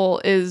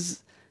wonderful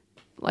is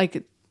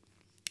like,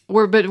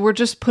 we're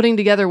just putting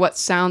together what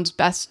sounds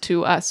best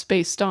to us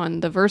based on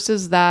the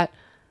verses that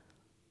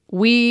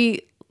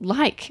we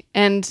like.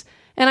 And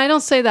I don't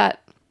say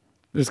that.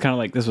 It's kind of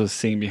like this was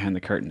seeing behind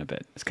the curtain a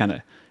bit. It's kind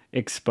of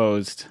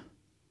exposed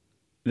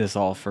this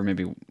all for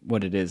maybe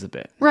what it is a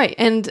bit. Right.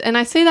 And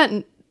I say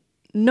that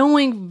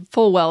knowing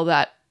full well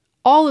that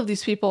all of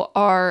these people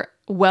are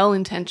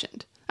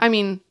well-intentioned. I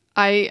mean,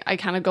 I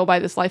kind of go by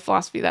this life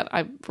philosophy that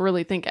I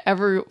really think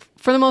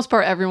for the most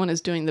part, everyone is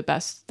doing the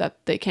best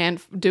that they can,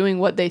 doing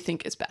what they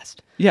think is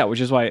best. Yeah, which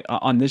is why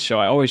on this show,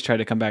 I always try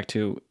to come back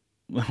to,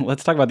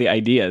 let's talk about the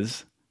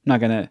ideas. I'm not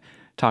going to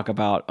talk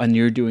about, and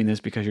you're doing this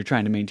because you're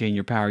trying to maintain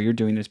your power. You're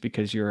doing this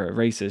because you're a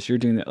racist. You're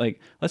doing that. Like,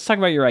 let's talk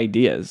about your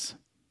ideas,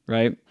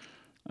 right?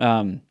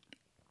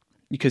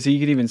 Because you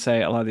could even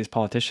say a lot of these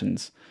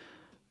politicians,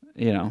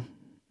 you know,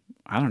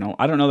 I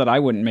don't know that I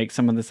wouldn't make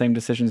some of the same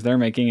decisions they're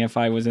making if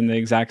I was in the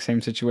exact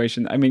same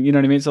situation. I mean, you know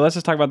what I mean? So let's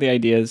just talk about the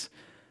ideas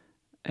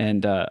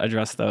and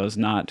address those,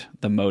 not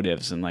the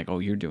motives and like, oh,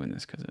 you're doing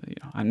this because, you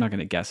know, I'm not going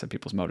to guess at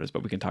people's motives,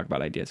 but we can talk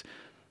about ideas.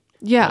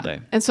 Yeah.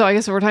 And so I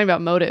guess if we're talking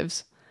about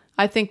motives,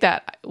 I think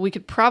that we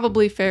could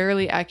probably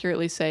fairly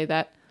accurately say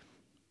that,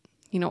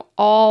 you know,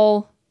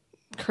 all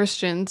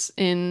Christians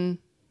in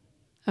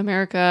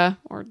America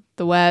or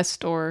the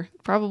West or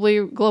probably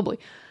globally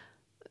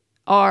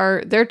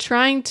they're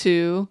trying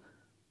to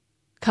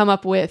come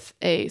up with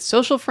a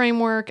social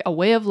framework, a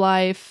way of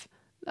life,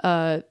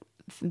 a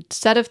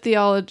set of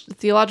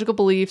theological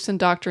beliefs and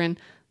doctrine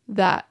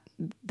that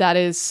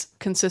is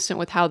consistent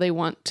with how they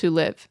want to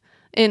live.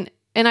 And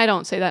I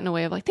don't say that in a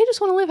way of like, they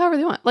just want to live however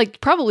they want. Like,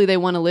 probably they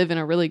want to live in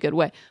a really good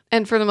way.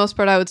 And for the most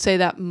part, I would say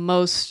that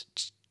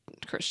most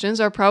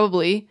Christians are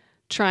probably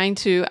trying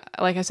to,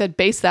 like I said,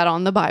 base that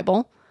on the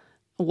Bible.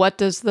 What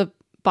does the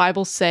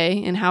Bible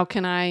say, and how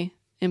can I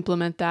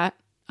implement that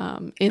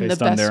in based the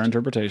best on their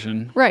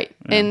interpretation, right?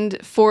 Yeah.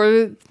 And for,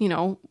 you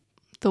know,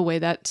 the way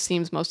that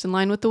seems most in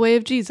line with the way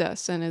of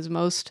Jesus and is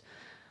most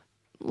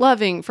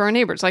loving for our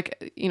neighbors.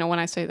 Like, you know, when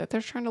I say that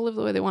they're trying to live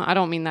the way they want, I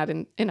don't mean that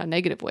in a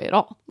negative way at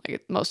all.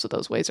 Like, most of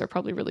those ways are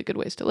probably really good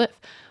ways to live.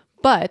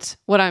 But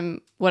what I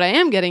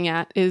am getting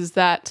at is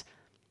that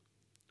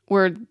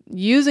we're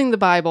using the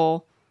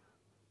Bible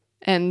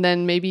and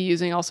then maybe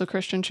using also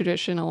Christian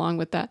tradition along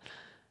with that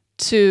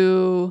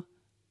to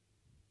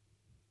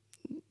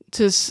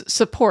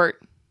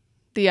support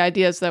the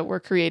ideas that we're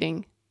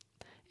creating.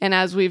 And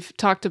as we've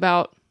talked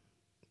about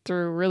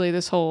through really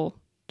this whole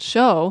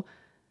show,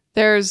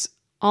 there's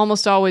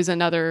almost always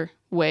another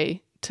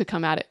way to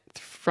come at it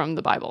from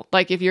the Bible.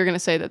 Like, if you're going to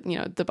say that, you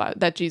know,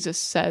 that Jesus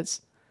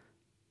says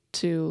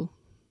to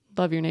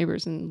love your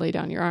neighbors and lay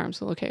down your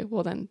arms, well, okay,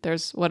 well then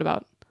what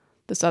about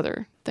this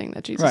other thing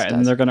that Jesus does?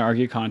 And they're going to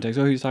argue context.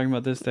 Oh, he's talking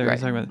about this there. Right.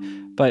 He's talking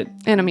about, but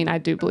and I mean, I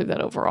do believe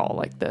that overall,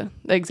 like the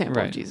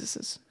example of Jesus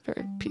is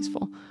very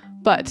peaceful,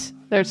 but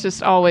there's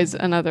just always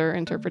another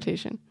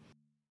interpretation.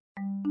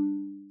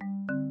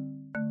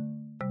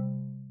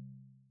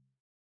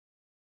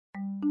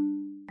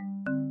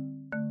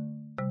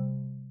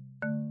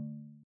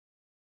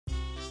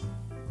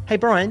 Hey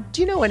Brian,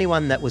 do you know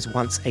anyone that was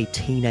once a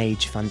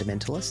teenage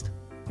fundamentalist?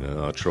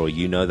 Oh, Troy,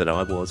 you know that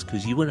I was,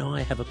 because you and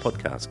I have a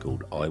podcast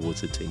called I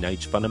Was a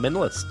Teenage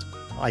Fundamentalist.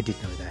 I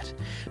did know that.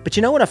 But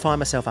you know what I find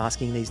myself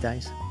asking these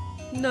days?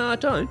 No, I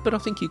don't, but I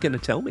think you're going to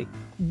tell me.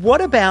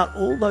 What about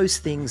all those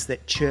things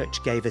that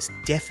church gave us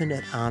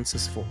definite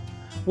answers for?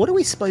 What are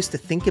we supposed to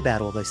think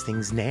about all those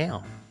things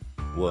now?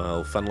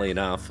 Well, funnily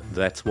enough,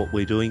 that's what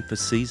we're doing for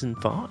Season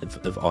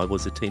 5 of I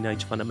Was a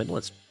Teenage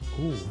Fundamentalist.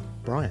 Ooh,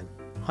 Brian,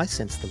 I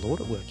sense the Lord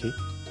at work here.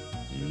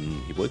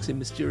 He works in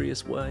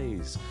mysterious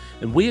ways.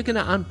 And we are going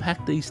to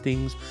unpack these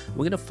things. We're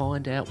going to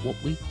find out what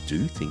we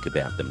do think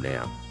about them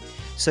now.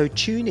 So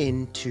tune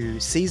in to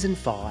Season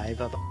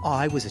 5 of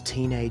I Was a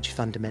Teenage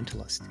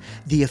Fundamentalist,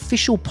 the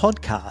official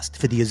podcast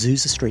for the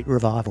Azusa Street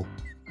Revival.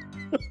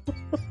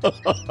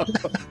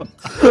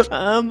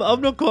 I'm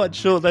not quite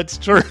sure that's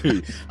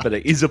true, but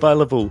it is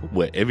available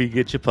wherever you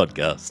get your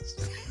podcasts.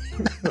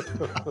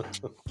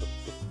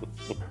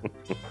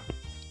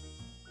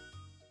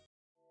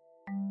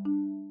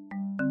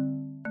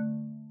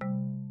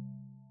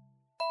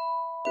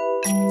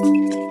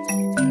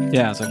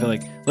 yeah, so I feel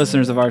like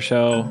listeners of our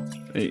show,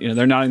 you know,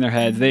 they're nodding their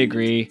heads, they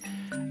agree.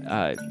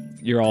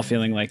 You're all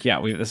feeling like, yeah,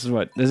 this is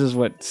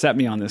what set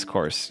me on this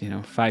course, you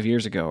know, 5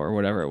 years ago or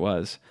whatever it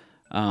was.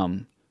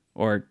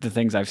 Or the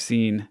things I've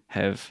seen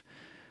have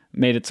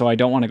made it so I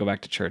don't want to go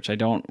back to church. I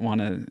don't want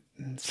to,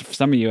 for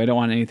some of you, I don't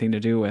want anything to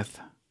do with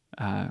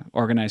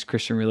organized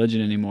Christian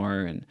religion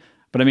anymore.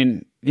 But I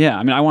mean, yeah,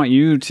 I mean, I want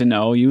you to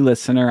know, you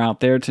listener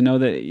out there, to know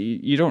that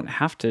you don't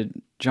have to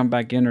jump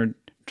back in or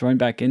join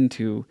back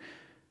into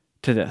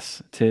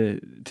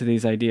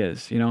these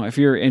ideas. You know, if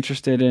you're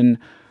interested in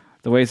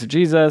the ways of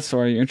Jesus,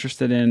 or you're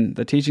interested in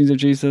the teachings of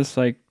Jesus,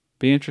 like,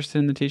 be interested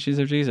in the teachings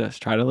of Jesus.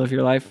 Try to live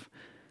your life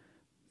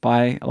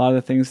by a lot of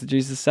the things that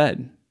Jesus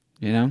said,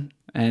 you know?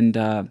 And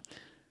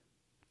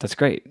that's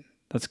great.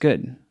 That's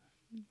good.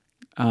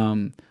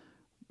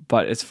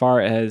 But as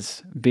far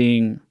as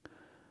being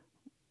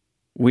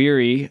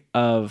weary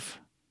of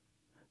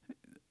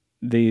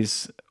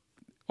these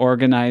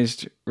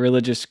organized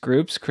religious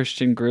groups,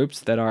 Christian groups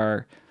that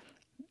are,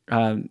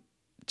 to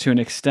an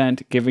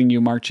extent, giving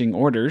you marching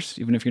orders,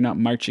 even if you're not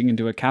marching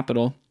into a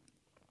capital,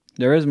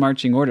 there is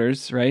marching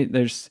orders, right?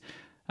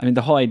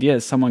 The whole idea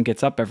is someone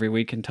gets up every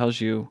week and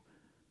tells you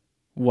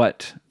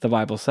what the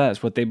Bible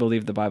says, what they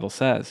believe the Bible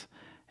says.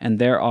 And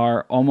there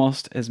are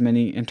almost as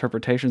many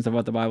interpretations of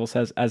what the Bible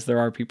says as there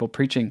are people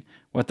preaching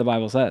what the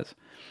Bible says.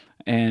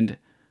 And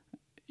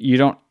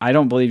I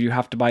don't believe you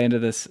have to buy into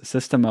this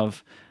system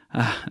of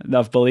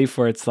belief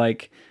where it's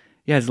like,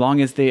 yeah, as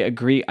long as they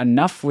agree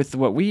enough with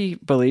what we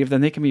believe,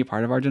 then they can be a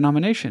part of our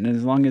denomination. And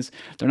as long as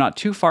they're not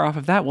too far off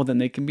of that, well, then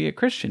they can be a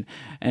Christian.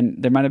 And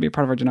they might not be a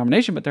part of our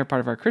denomination, but they're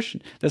part of our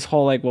Christian. This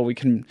whole like, well, we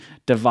can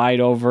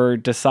decide over,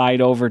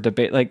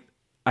 debate. Like,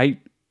 I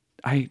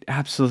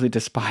absolutely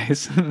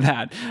despise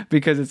that,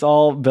 because it's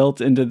all built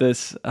into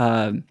this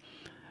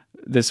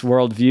this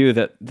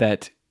worldview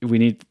that we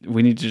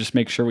need to just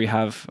make sure we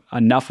have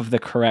enough of the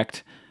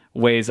correct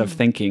ways of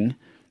thinking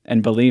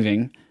and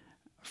believing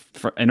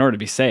in order to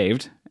be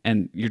saved.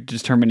 And you're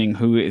determining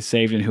who is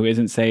saved and who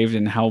isn't saved,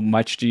 and how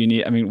much do you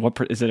need? I mean,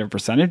 is it a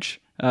percentage?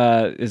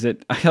 Is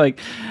it like,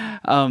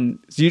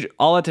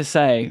 all that to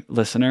say,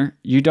 listener,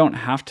 you don't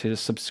have to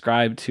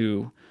subscribe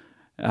to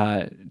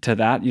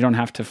that. You don't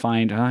have to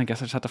find, I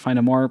guess I just have to find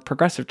a more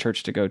progressive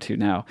church to go to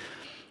now.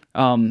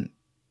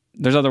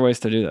 There's other ways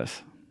to do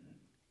this.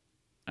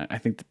 I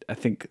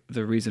think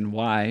the reason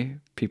why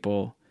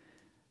people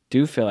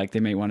do feel like they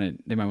might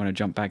want to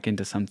jump back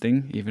into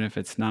something, even if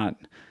it's not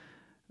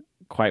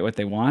quite what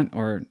they want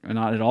or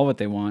not at all what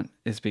they want,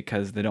 is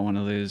because they don't want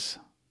to lose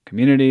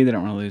community. They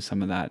don't want to lose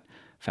some of that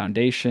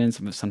foundation.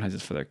 Sometimes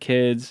it's for their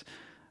kids.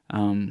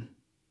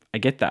 I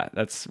get that.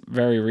 That's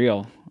very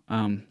real.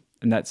 And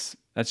that's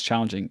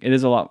challenging. It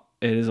is a lot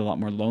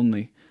more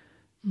lonely.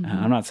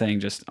 I'm not saying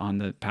just on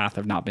the path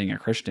of not being a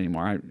Christian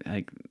anymore.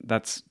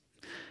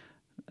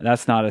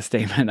 That's not a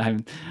statement.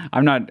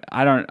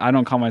 I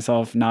don't call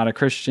myself not a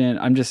Christian.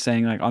 I'm just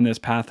saying, like, on this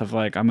path of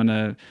like, I'm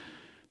gonna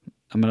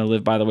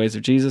live by the ways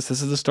of Jesus.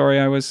 This is the story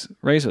I was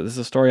raised with. This is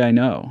the story I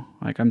know.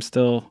 Like, I'm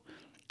still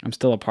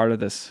a part of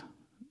this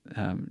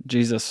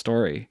Jesus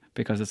story,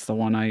 because it's the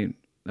one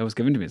that was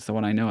given to me. It's the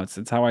one I know.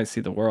 It's how I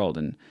see the world,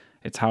 and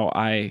it's how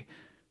I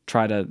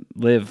try to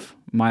live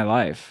my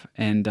life.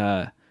 And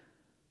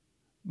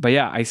but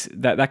yeah,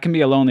 that can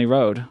be a lonely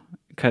road,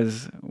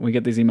 because we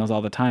get these emails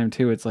all the time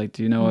too. It's like,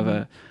 do you know of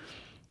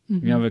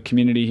a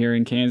community here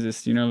in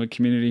Kansas? Do you know of a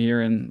community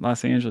here in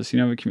Los Angeles? Do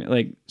you know of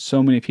like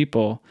so many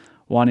people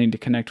wanting to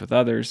connect with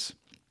others.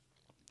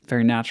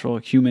 Very natural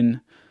human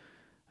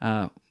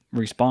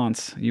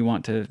response. You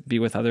want to be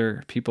with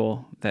other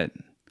people that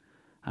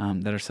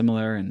are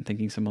similar and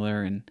thinking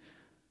similar. And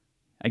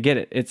I get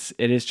it.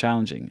 It is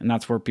challenging, and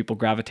that's where people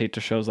gravitate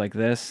to shows like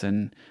this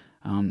and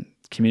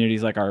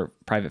communities like our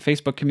private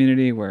Facebook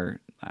community, where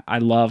I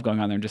love going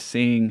on there and just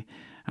seeing.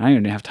 I don't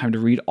even have time to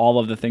read all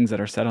of the things that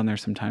are said on there.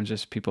 Sometimes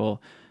just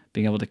people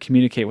being able to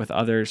communicate with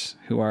others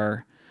who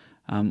are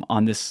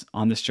on this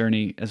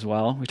journey as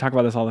well. We talk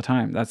about this all the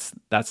time.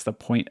 That's the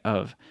point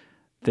of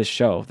this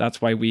show.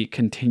 That's why we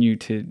continue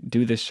to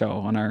do this show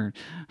on our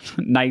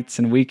nights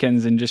and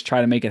weekends and just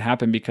try to make it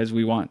happen, because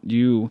we want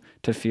you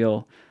to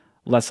feel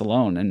less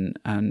alone.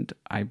 And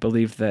I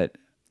believe that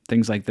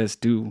things like this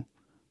do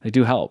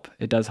help.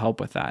 It does help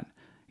with that.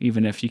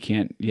 Even if you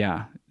can't,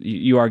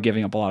 you are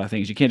giving up a lot of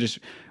things. You can't just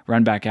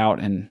run back out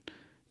and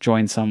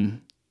join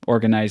some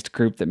organized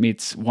group that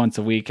meets once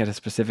a week at a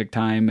specific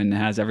time and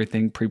has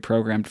everything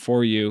pre-programmed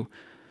for you.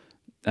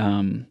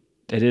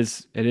 It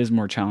is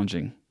more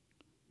challenging,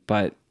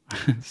 but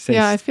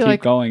I feel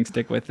keep going,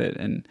 stick with it,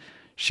 and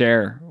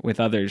share with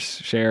others,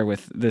 share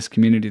with this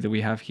community that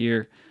we have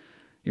here.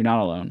 You're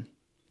not alone.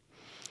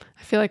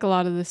 I feel like a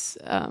lot of this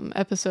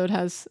episode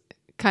has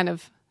kind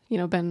of,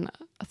 been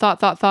a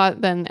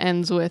thought, then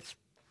ends with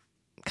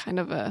kind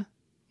of a,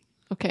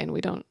 okay, and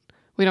we don't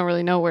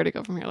really know where to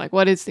go from here. Like,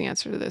 what is the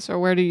answer to this? Or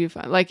where do you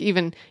find, like,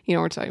 even,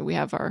 we're talking, we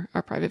have our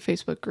private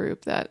Facebook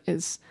group that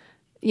is,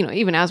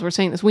 even as we're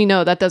saying this, we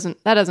know that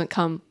doesn't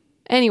come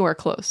anywhere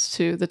close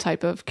to the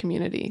type of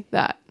community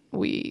that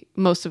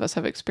most of us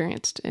have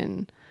experienced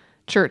in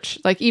church.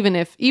 Like, even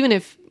if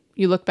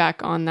you look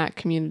back on that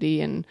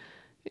community and,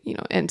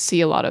 and see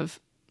a lot of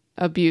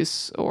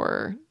abuse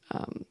or,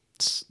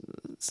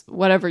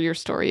 whatever your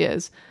story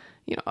is,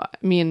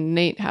 me and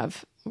Nate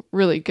have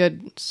really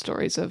good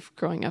stories of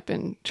growing up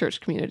in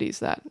church communities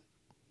that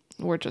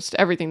were just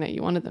everything that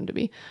you wanted them to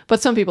be.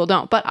 But some people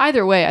don't. But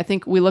either way, I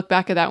think we look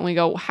back at that and we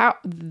go,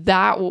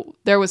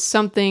 there was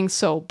something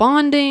so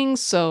bonding,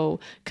 so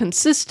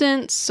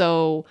consistent,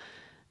 so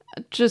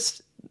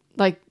just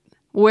like,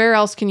 where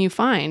else can you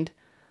find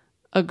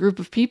a group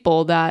of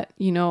people that,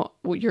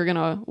 you're going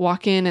to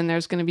walk in and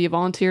there's going to be a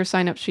volunteer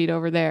sign-up sheet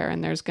over there,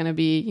 and there's going to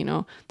be,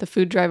 the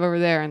food drive over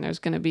there, and there's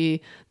going to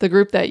be the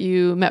group that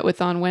you met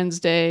with on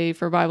Wednesday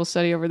for Bible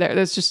study over there.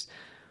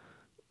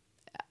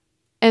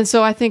 And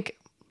so I think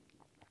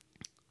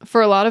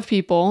for a lot of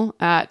people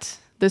at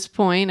this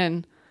point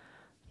in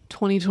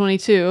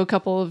 2022, a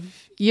couple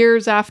of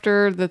years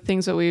after the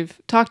things that we've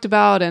talked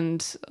about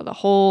and the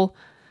whole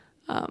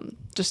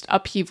just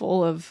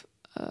upheaval of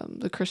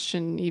the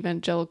Christian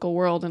evangelical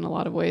world in a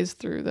lot of ways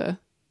through the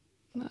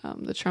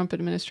Trump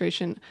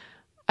administration,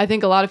 I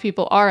think a lot of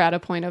people are at a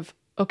point of,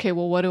 okay,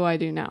 well, what do I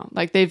do now?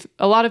 Like,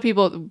 a lot of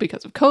people,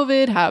 because of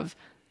COVID,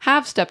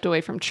 have stepped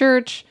away from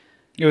church,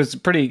 It was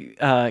pretty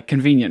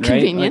convenient, right?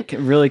 Convenient.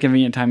 Like, really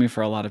convenient timing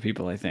for a lot of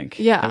people, I think.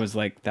 Yeah. It was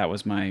like that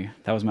was my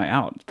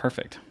out.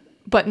 Perfect.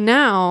 But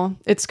now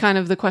it's kind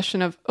of the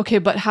question of, okay,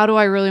 but how do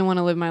I really want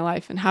to live my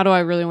life? And how do I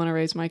really want to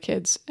raise my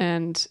kids?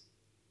 And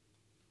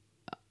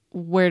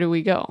where do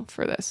we go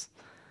for this?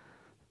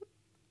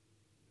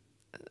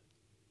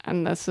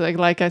 And that's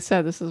like I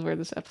said, this is where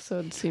this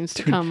episode seems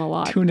to come a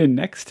lot. Tune in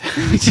next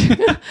time.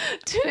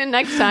 Tune in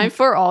next time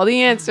for all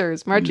the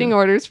answers. Marching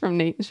orders from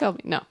Nate and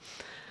Shelby. No.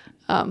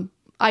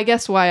 I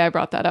guess why I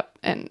brought that up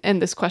and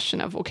this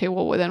question of, okay,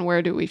 well, then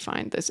where do we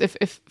find this?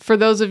 If for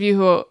those of you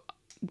who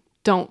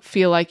don't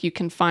feel like you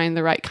can find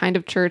the right kind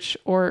of church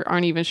or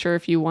aren't even sure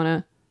if you want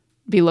to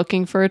be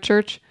looking for a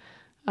church,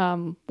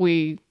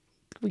 we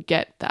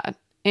get that.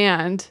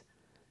 And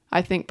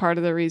I think part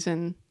of the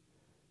reason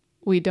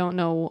we don't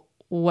know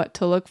what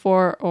to look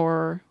for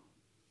or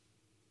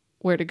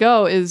where to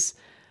go is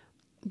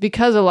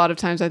because a lot of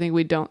times I think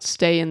we don't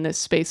stay in this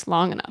space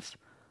long enough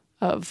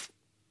of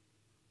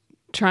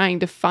trying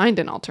to find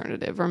an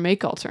alternative or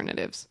make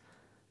alternatives.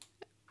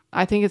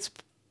 I think it's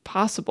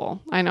possible.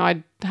 I know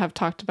I have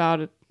talked about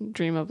a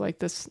dream of like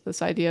this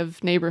idea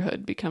of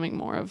neighborhood becoming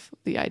more of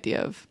the idea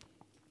of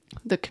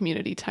the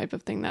community type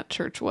of thing that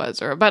church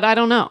was, but I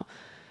don't know,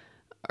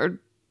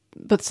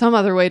 but some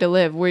other way to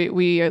live. We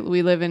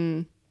live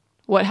in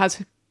what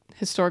has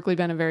historically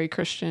been a very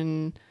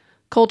Christian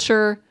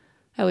culture,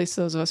 at least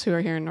those of us who are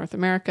here in North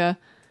America.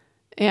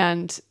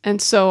 And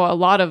so a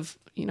lot of,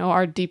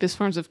 our deepest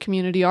forms of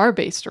community are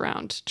based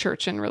around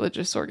church and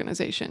religious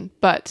organization,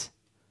 but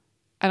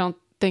I don't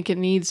think it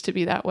needs to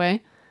be that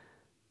way.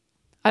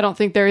 I don't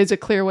think there is a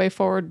clear way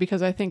forward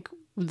because I think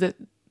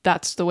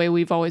that's the way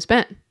we've always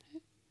been.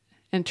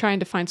 And trying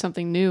to find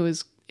something new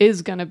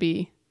is going to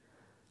be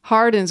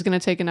hard and is going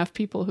to take enough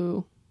people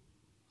who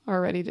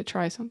are ready to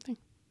try something.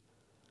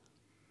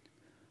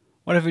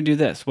 What if we do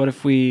this? What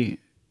if we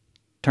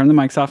turn the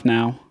mics off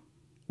now?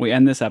 We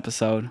end this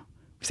episode.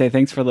 We say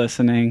thanks for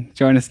listening.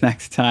 Join us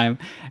next time.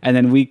 And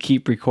then we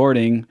keep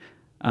recording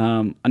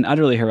an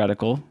Utterly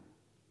Heretical,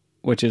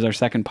 which is our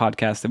second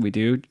podcast that we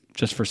do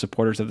just for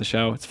supporters of the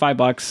show. It's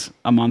 $5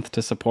 a month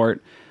to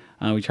support.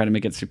 We try to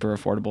make it super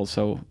affordable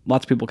so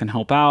lots of people can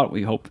help out.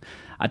 We hope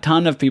a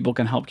ton of people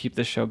can help keep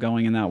this show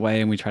going in that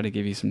way. And we try to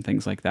give you some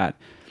things like that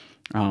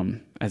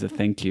as a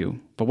thank you.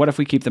 But what if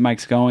we keep the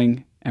mics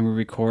going and we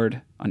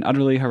record an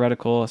Utterly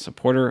Heretical, a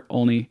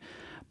supporter-only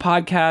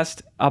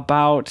podcast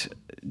about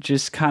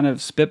just kind of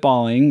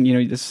spitballing.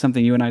 This is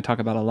something you and I talk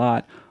about a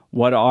lot.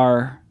 What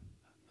are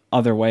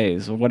other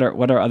ways? What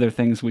are other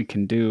things we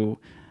can do?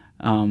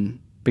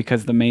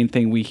 Because the main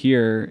thing we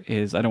hear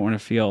is, I don't want to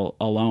feel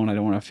alone. I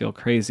don't want to feel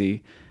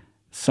crazy.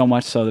 So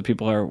much so that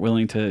people are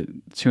willing to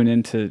tune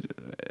into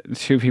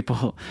two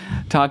people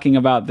talking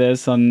about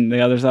this on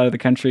the other side of the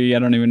country. I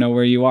don't even know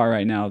where you are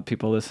right now,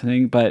 people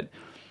listening, but...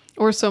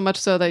 Or so much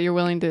so that you're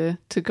willing to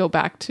go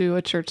back to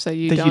a church that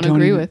you don't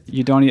agree with.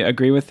 You don't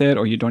agree with it,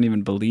 or you don't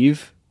even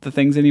believe the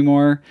things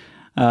anymore.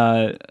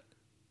 We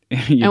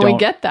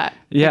get that.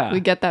 Yeah. We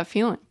get that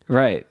feeling.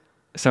 Right.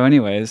 So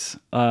anyways,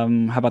 how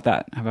about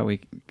that? How about we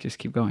just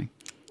keep going?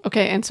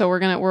 Okay, and so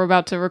we're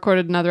about to record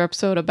another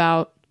episode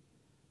about...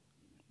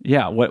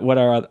 Yeah, what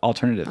are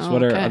alternatives? Oh,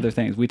 what are okay. other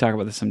things? We talk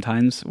about this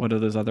sometimes. What are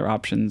those other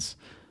options?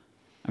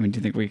 I mean, do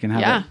you think we can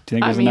have Yeah, it? Do you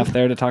think there's enough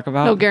there to talk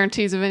about? No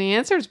guarantees of any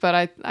answers,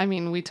 but I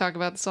mean, we talk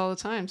about this all the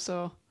time,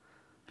 so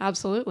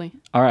absolutely.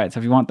 All right, so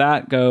if you want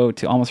that, go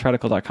to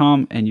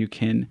almostradical.com and you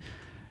can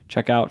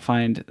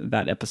find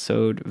that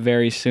episode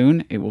very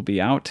soon. It will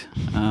be out.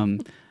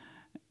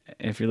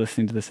 If you're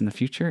listening to this in the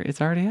future, it's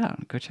already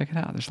out. Go check it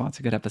out. There's lots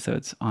of good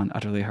episodes on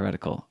Utterly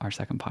Heretical, our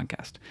second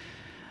podcast.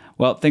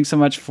 Well, thanks so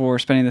much for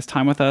spending this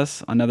time with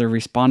us. Another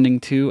Responding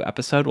To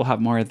episode. We'll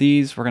have more of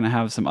these. We're going to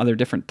have some other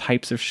different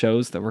types of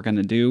shows that we're going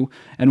to do.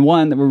 And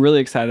one that we're really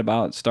excited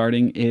about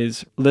starting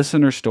is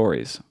listener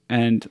stories.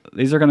 And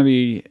these are going to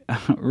be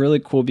really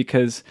cool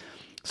because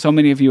so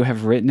many of you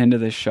have written into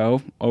this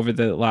show over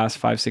the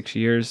last 5-6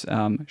 years,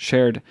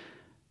 shared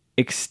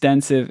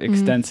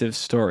extensive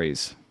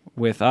stories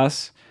with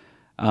us.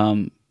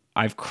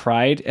 I've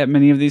cried at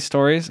many of these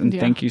stories, and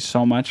thank you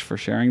so much for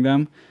sharing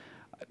them.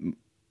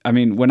 I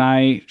mean, when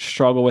I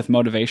struggle with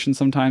motivation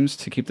sometimes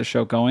to keep the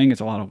show going, it's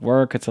a lot of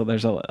work.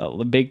 There's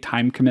a big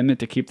time commitment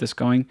to keep this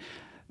going.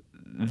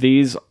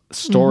 These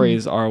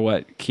stories are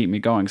what keep me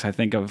going. So I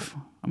think of,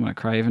 I'm going to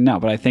cry even now,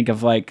 but I think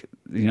of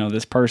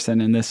this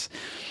person and this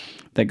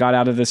that got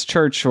out of this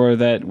church, or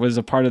that was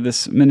a part of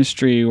this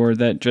ministry, or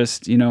that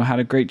just, had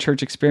a great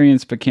church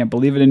experience but can't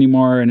believe it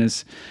anymore and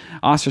is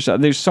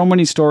ostracized. There's so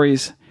many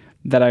stories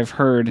that I've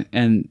heard,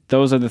 and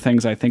those are the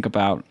things I think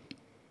about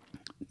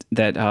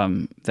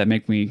that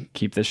make me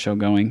keep this show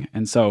going.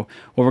 And so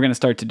what we're going to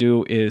start to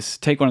do is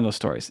take one of those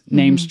stories.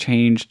 Names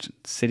changed,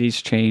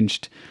 cities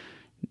changed,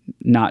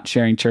 not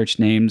sharing church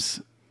names,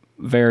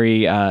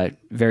 very,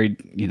 they're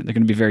going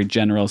to be very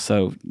general,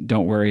 so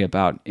don't worry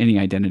about any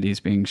identities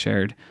being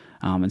shared.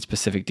 and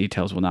specific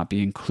details will not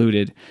be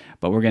included.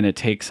 But we're going to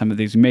take some of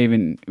these. We may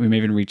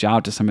even reach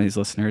out to some of these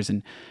listeners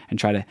and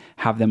try to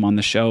have them on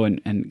the show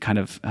and kind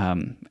of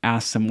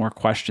ask some more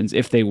questions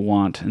if they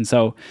want. And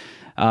so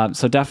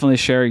definitely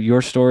share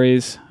your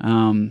stories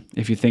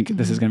if you think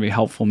this is going to be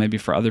helpful maybe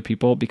for other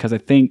people, because I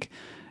think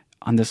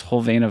on this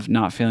whole vein of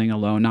not feeling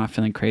alone, not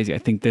feeling crazy, I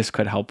think this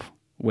could help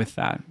with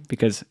that,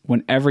 because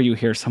whenever you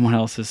hear someone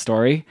else's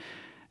story,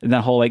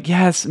 that whole like,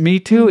 yes, me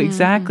too,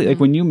 exactly. Like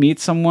when you meet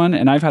someone,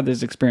 and I've had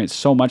this experience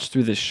so much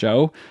through this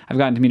show, I've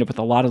gotten to meet up with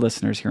a lot of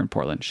listeners here in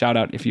Portland. Shout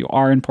out if you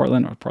are in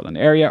Portland or Portland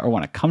area or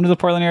want to come to the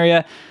Portland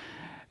area.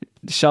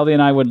 Shelby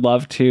and I would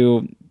love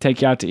to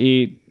take you out to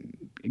eat,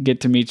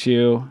 get to meet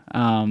you,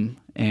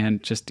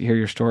 and just hear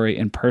your story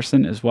in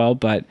person as well.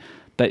 But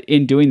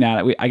in doing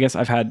that, I guess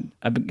I've had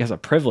a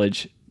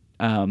privilege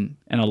and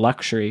a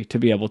luxury to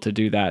be able to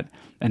do that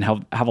and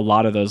have a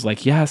lot of those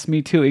like, yes,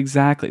 me too,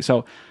 exactly.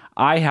 So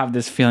I have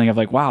this feeling of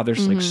like, wow,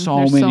 there's like there's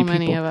so many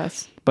people. Of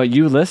us. But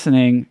you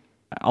listening,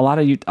 a lot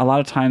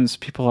of times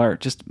people are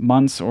just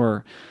months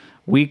or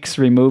weeks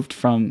removed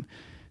from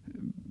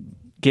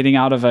getting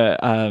out of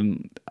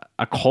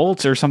a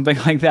cult or something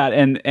like that,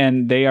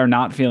 and they are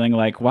not feeling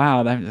like,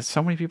 wow, there's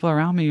so many people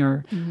around me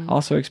are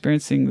also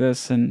experiencing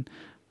this, and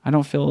I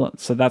don't feel.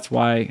 So that's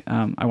why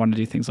I want to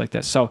do things like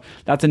this. So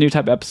that's a new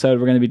type of episode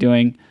we're going to be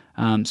doing.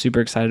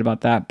 Super excited about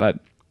that. But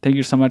thank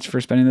you so much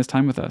for spending this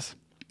time with us.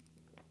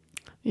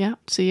 Yeah.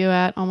 See you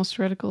at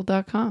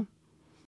almostheretical.com.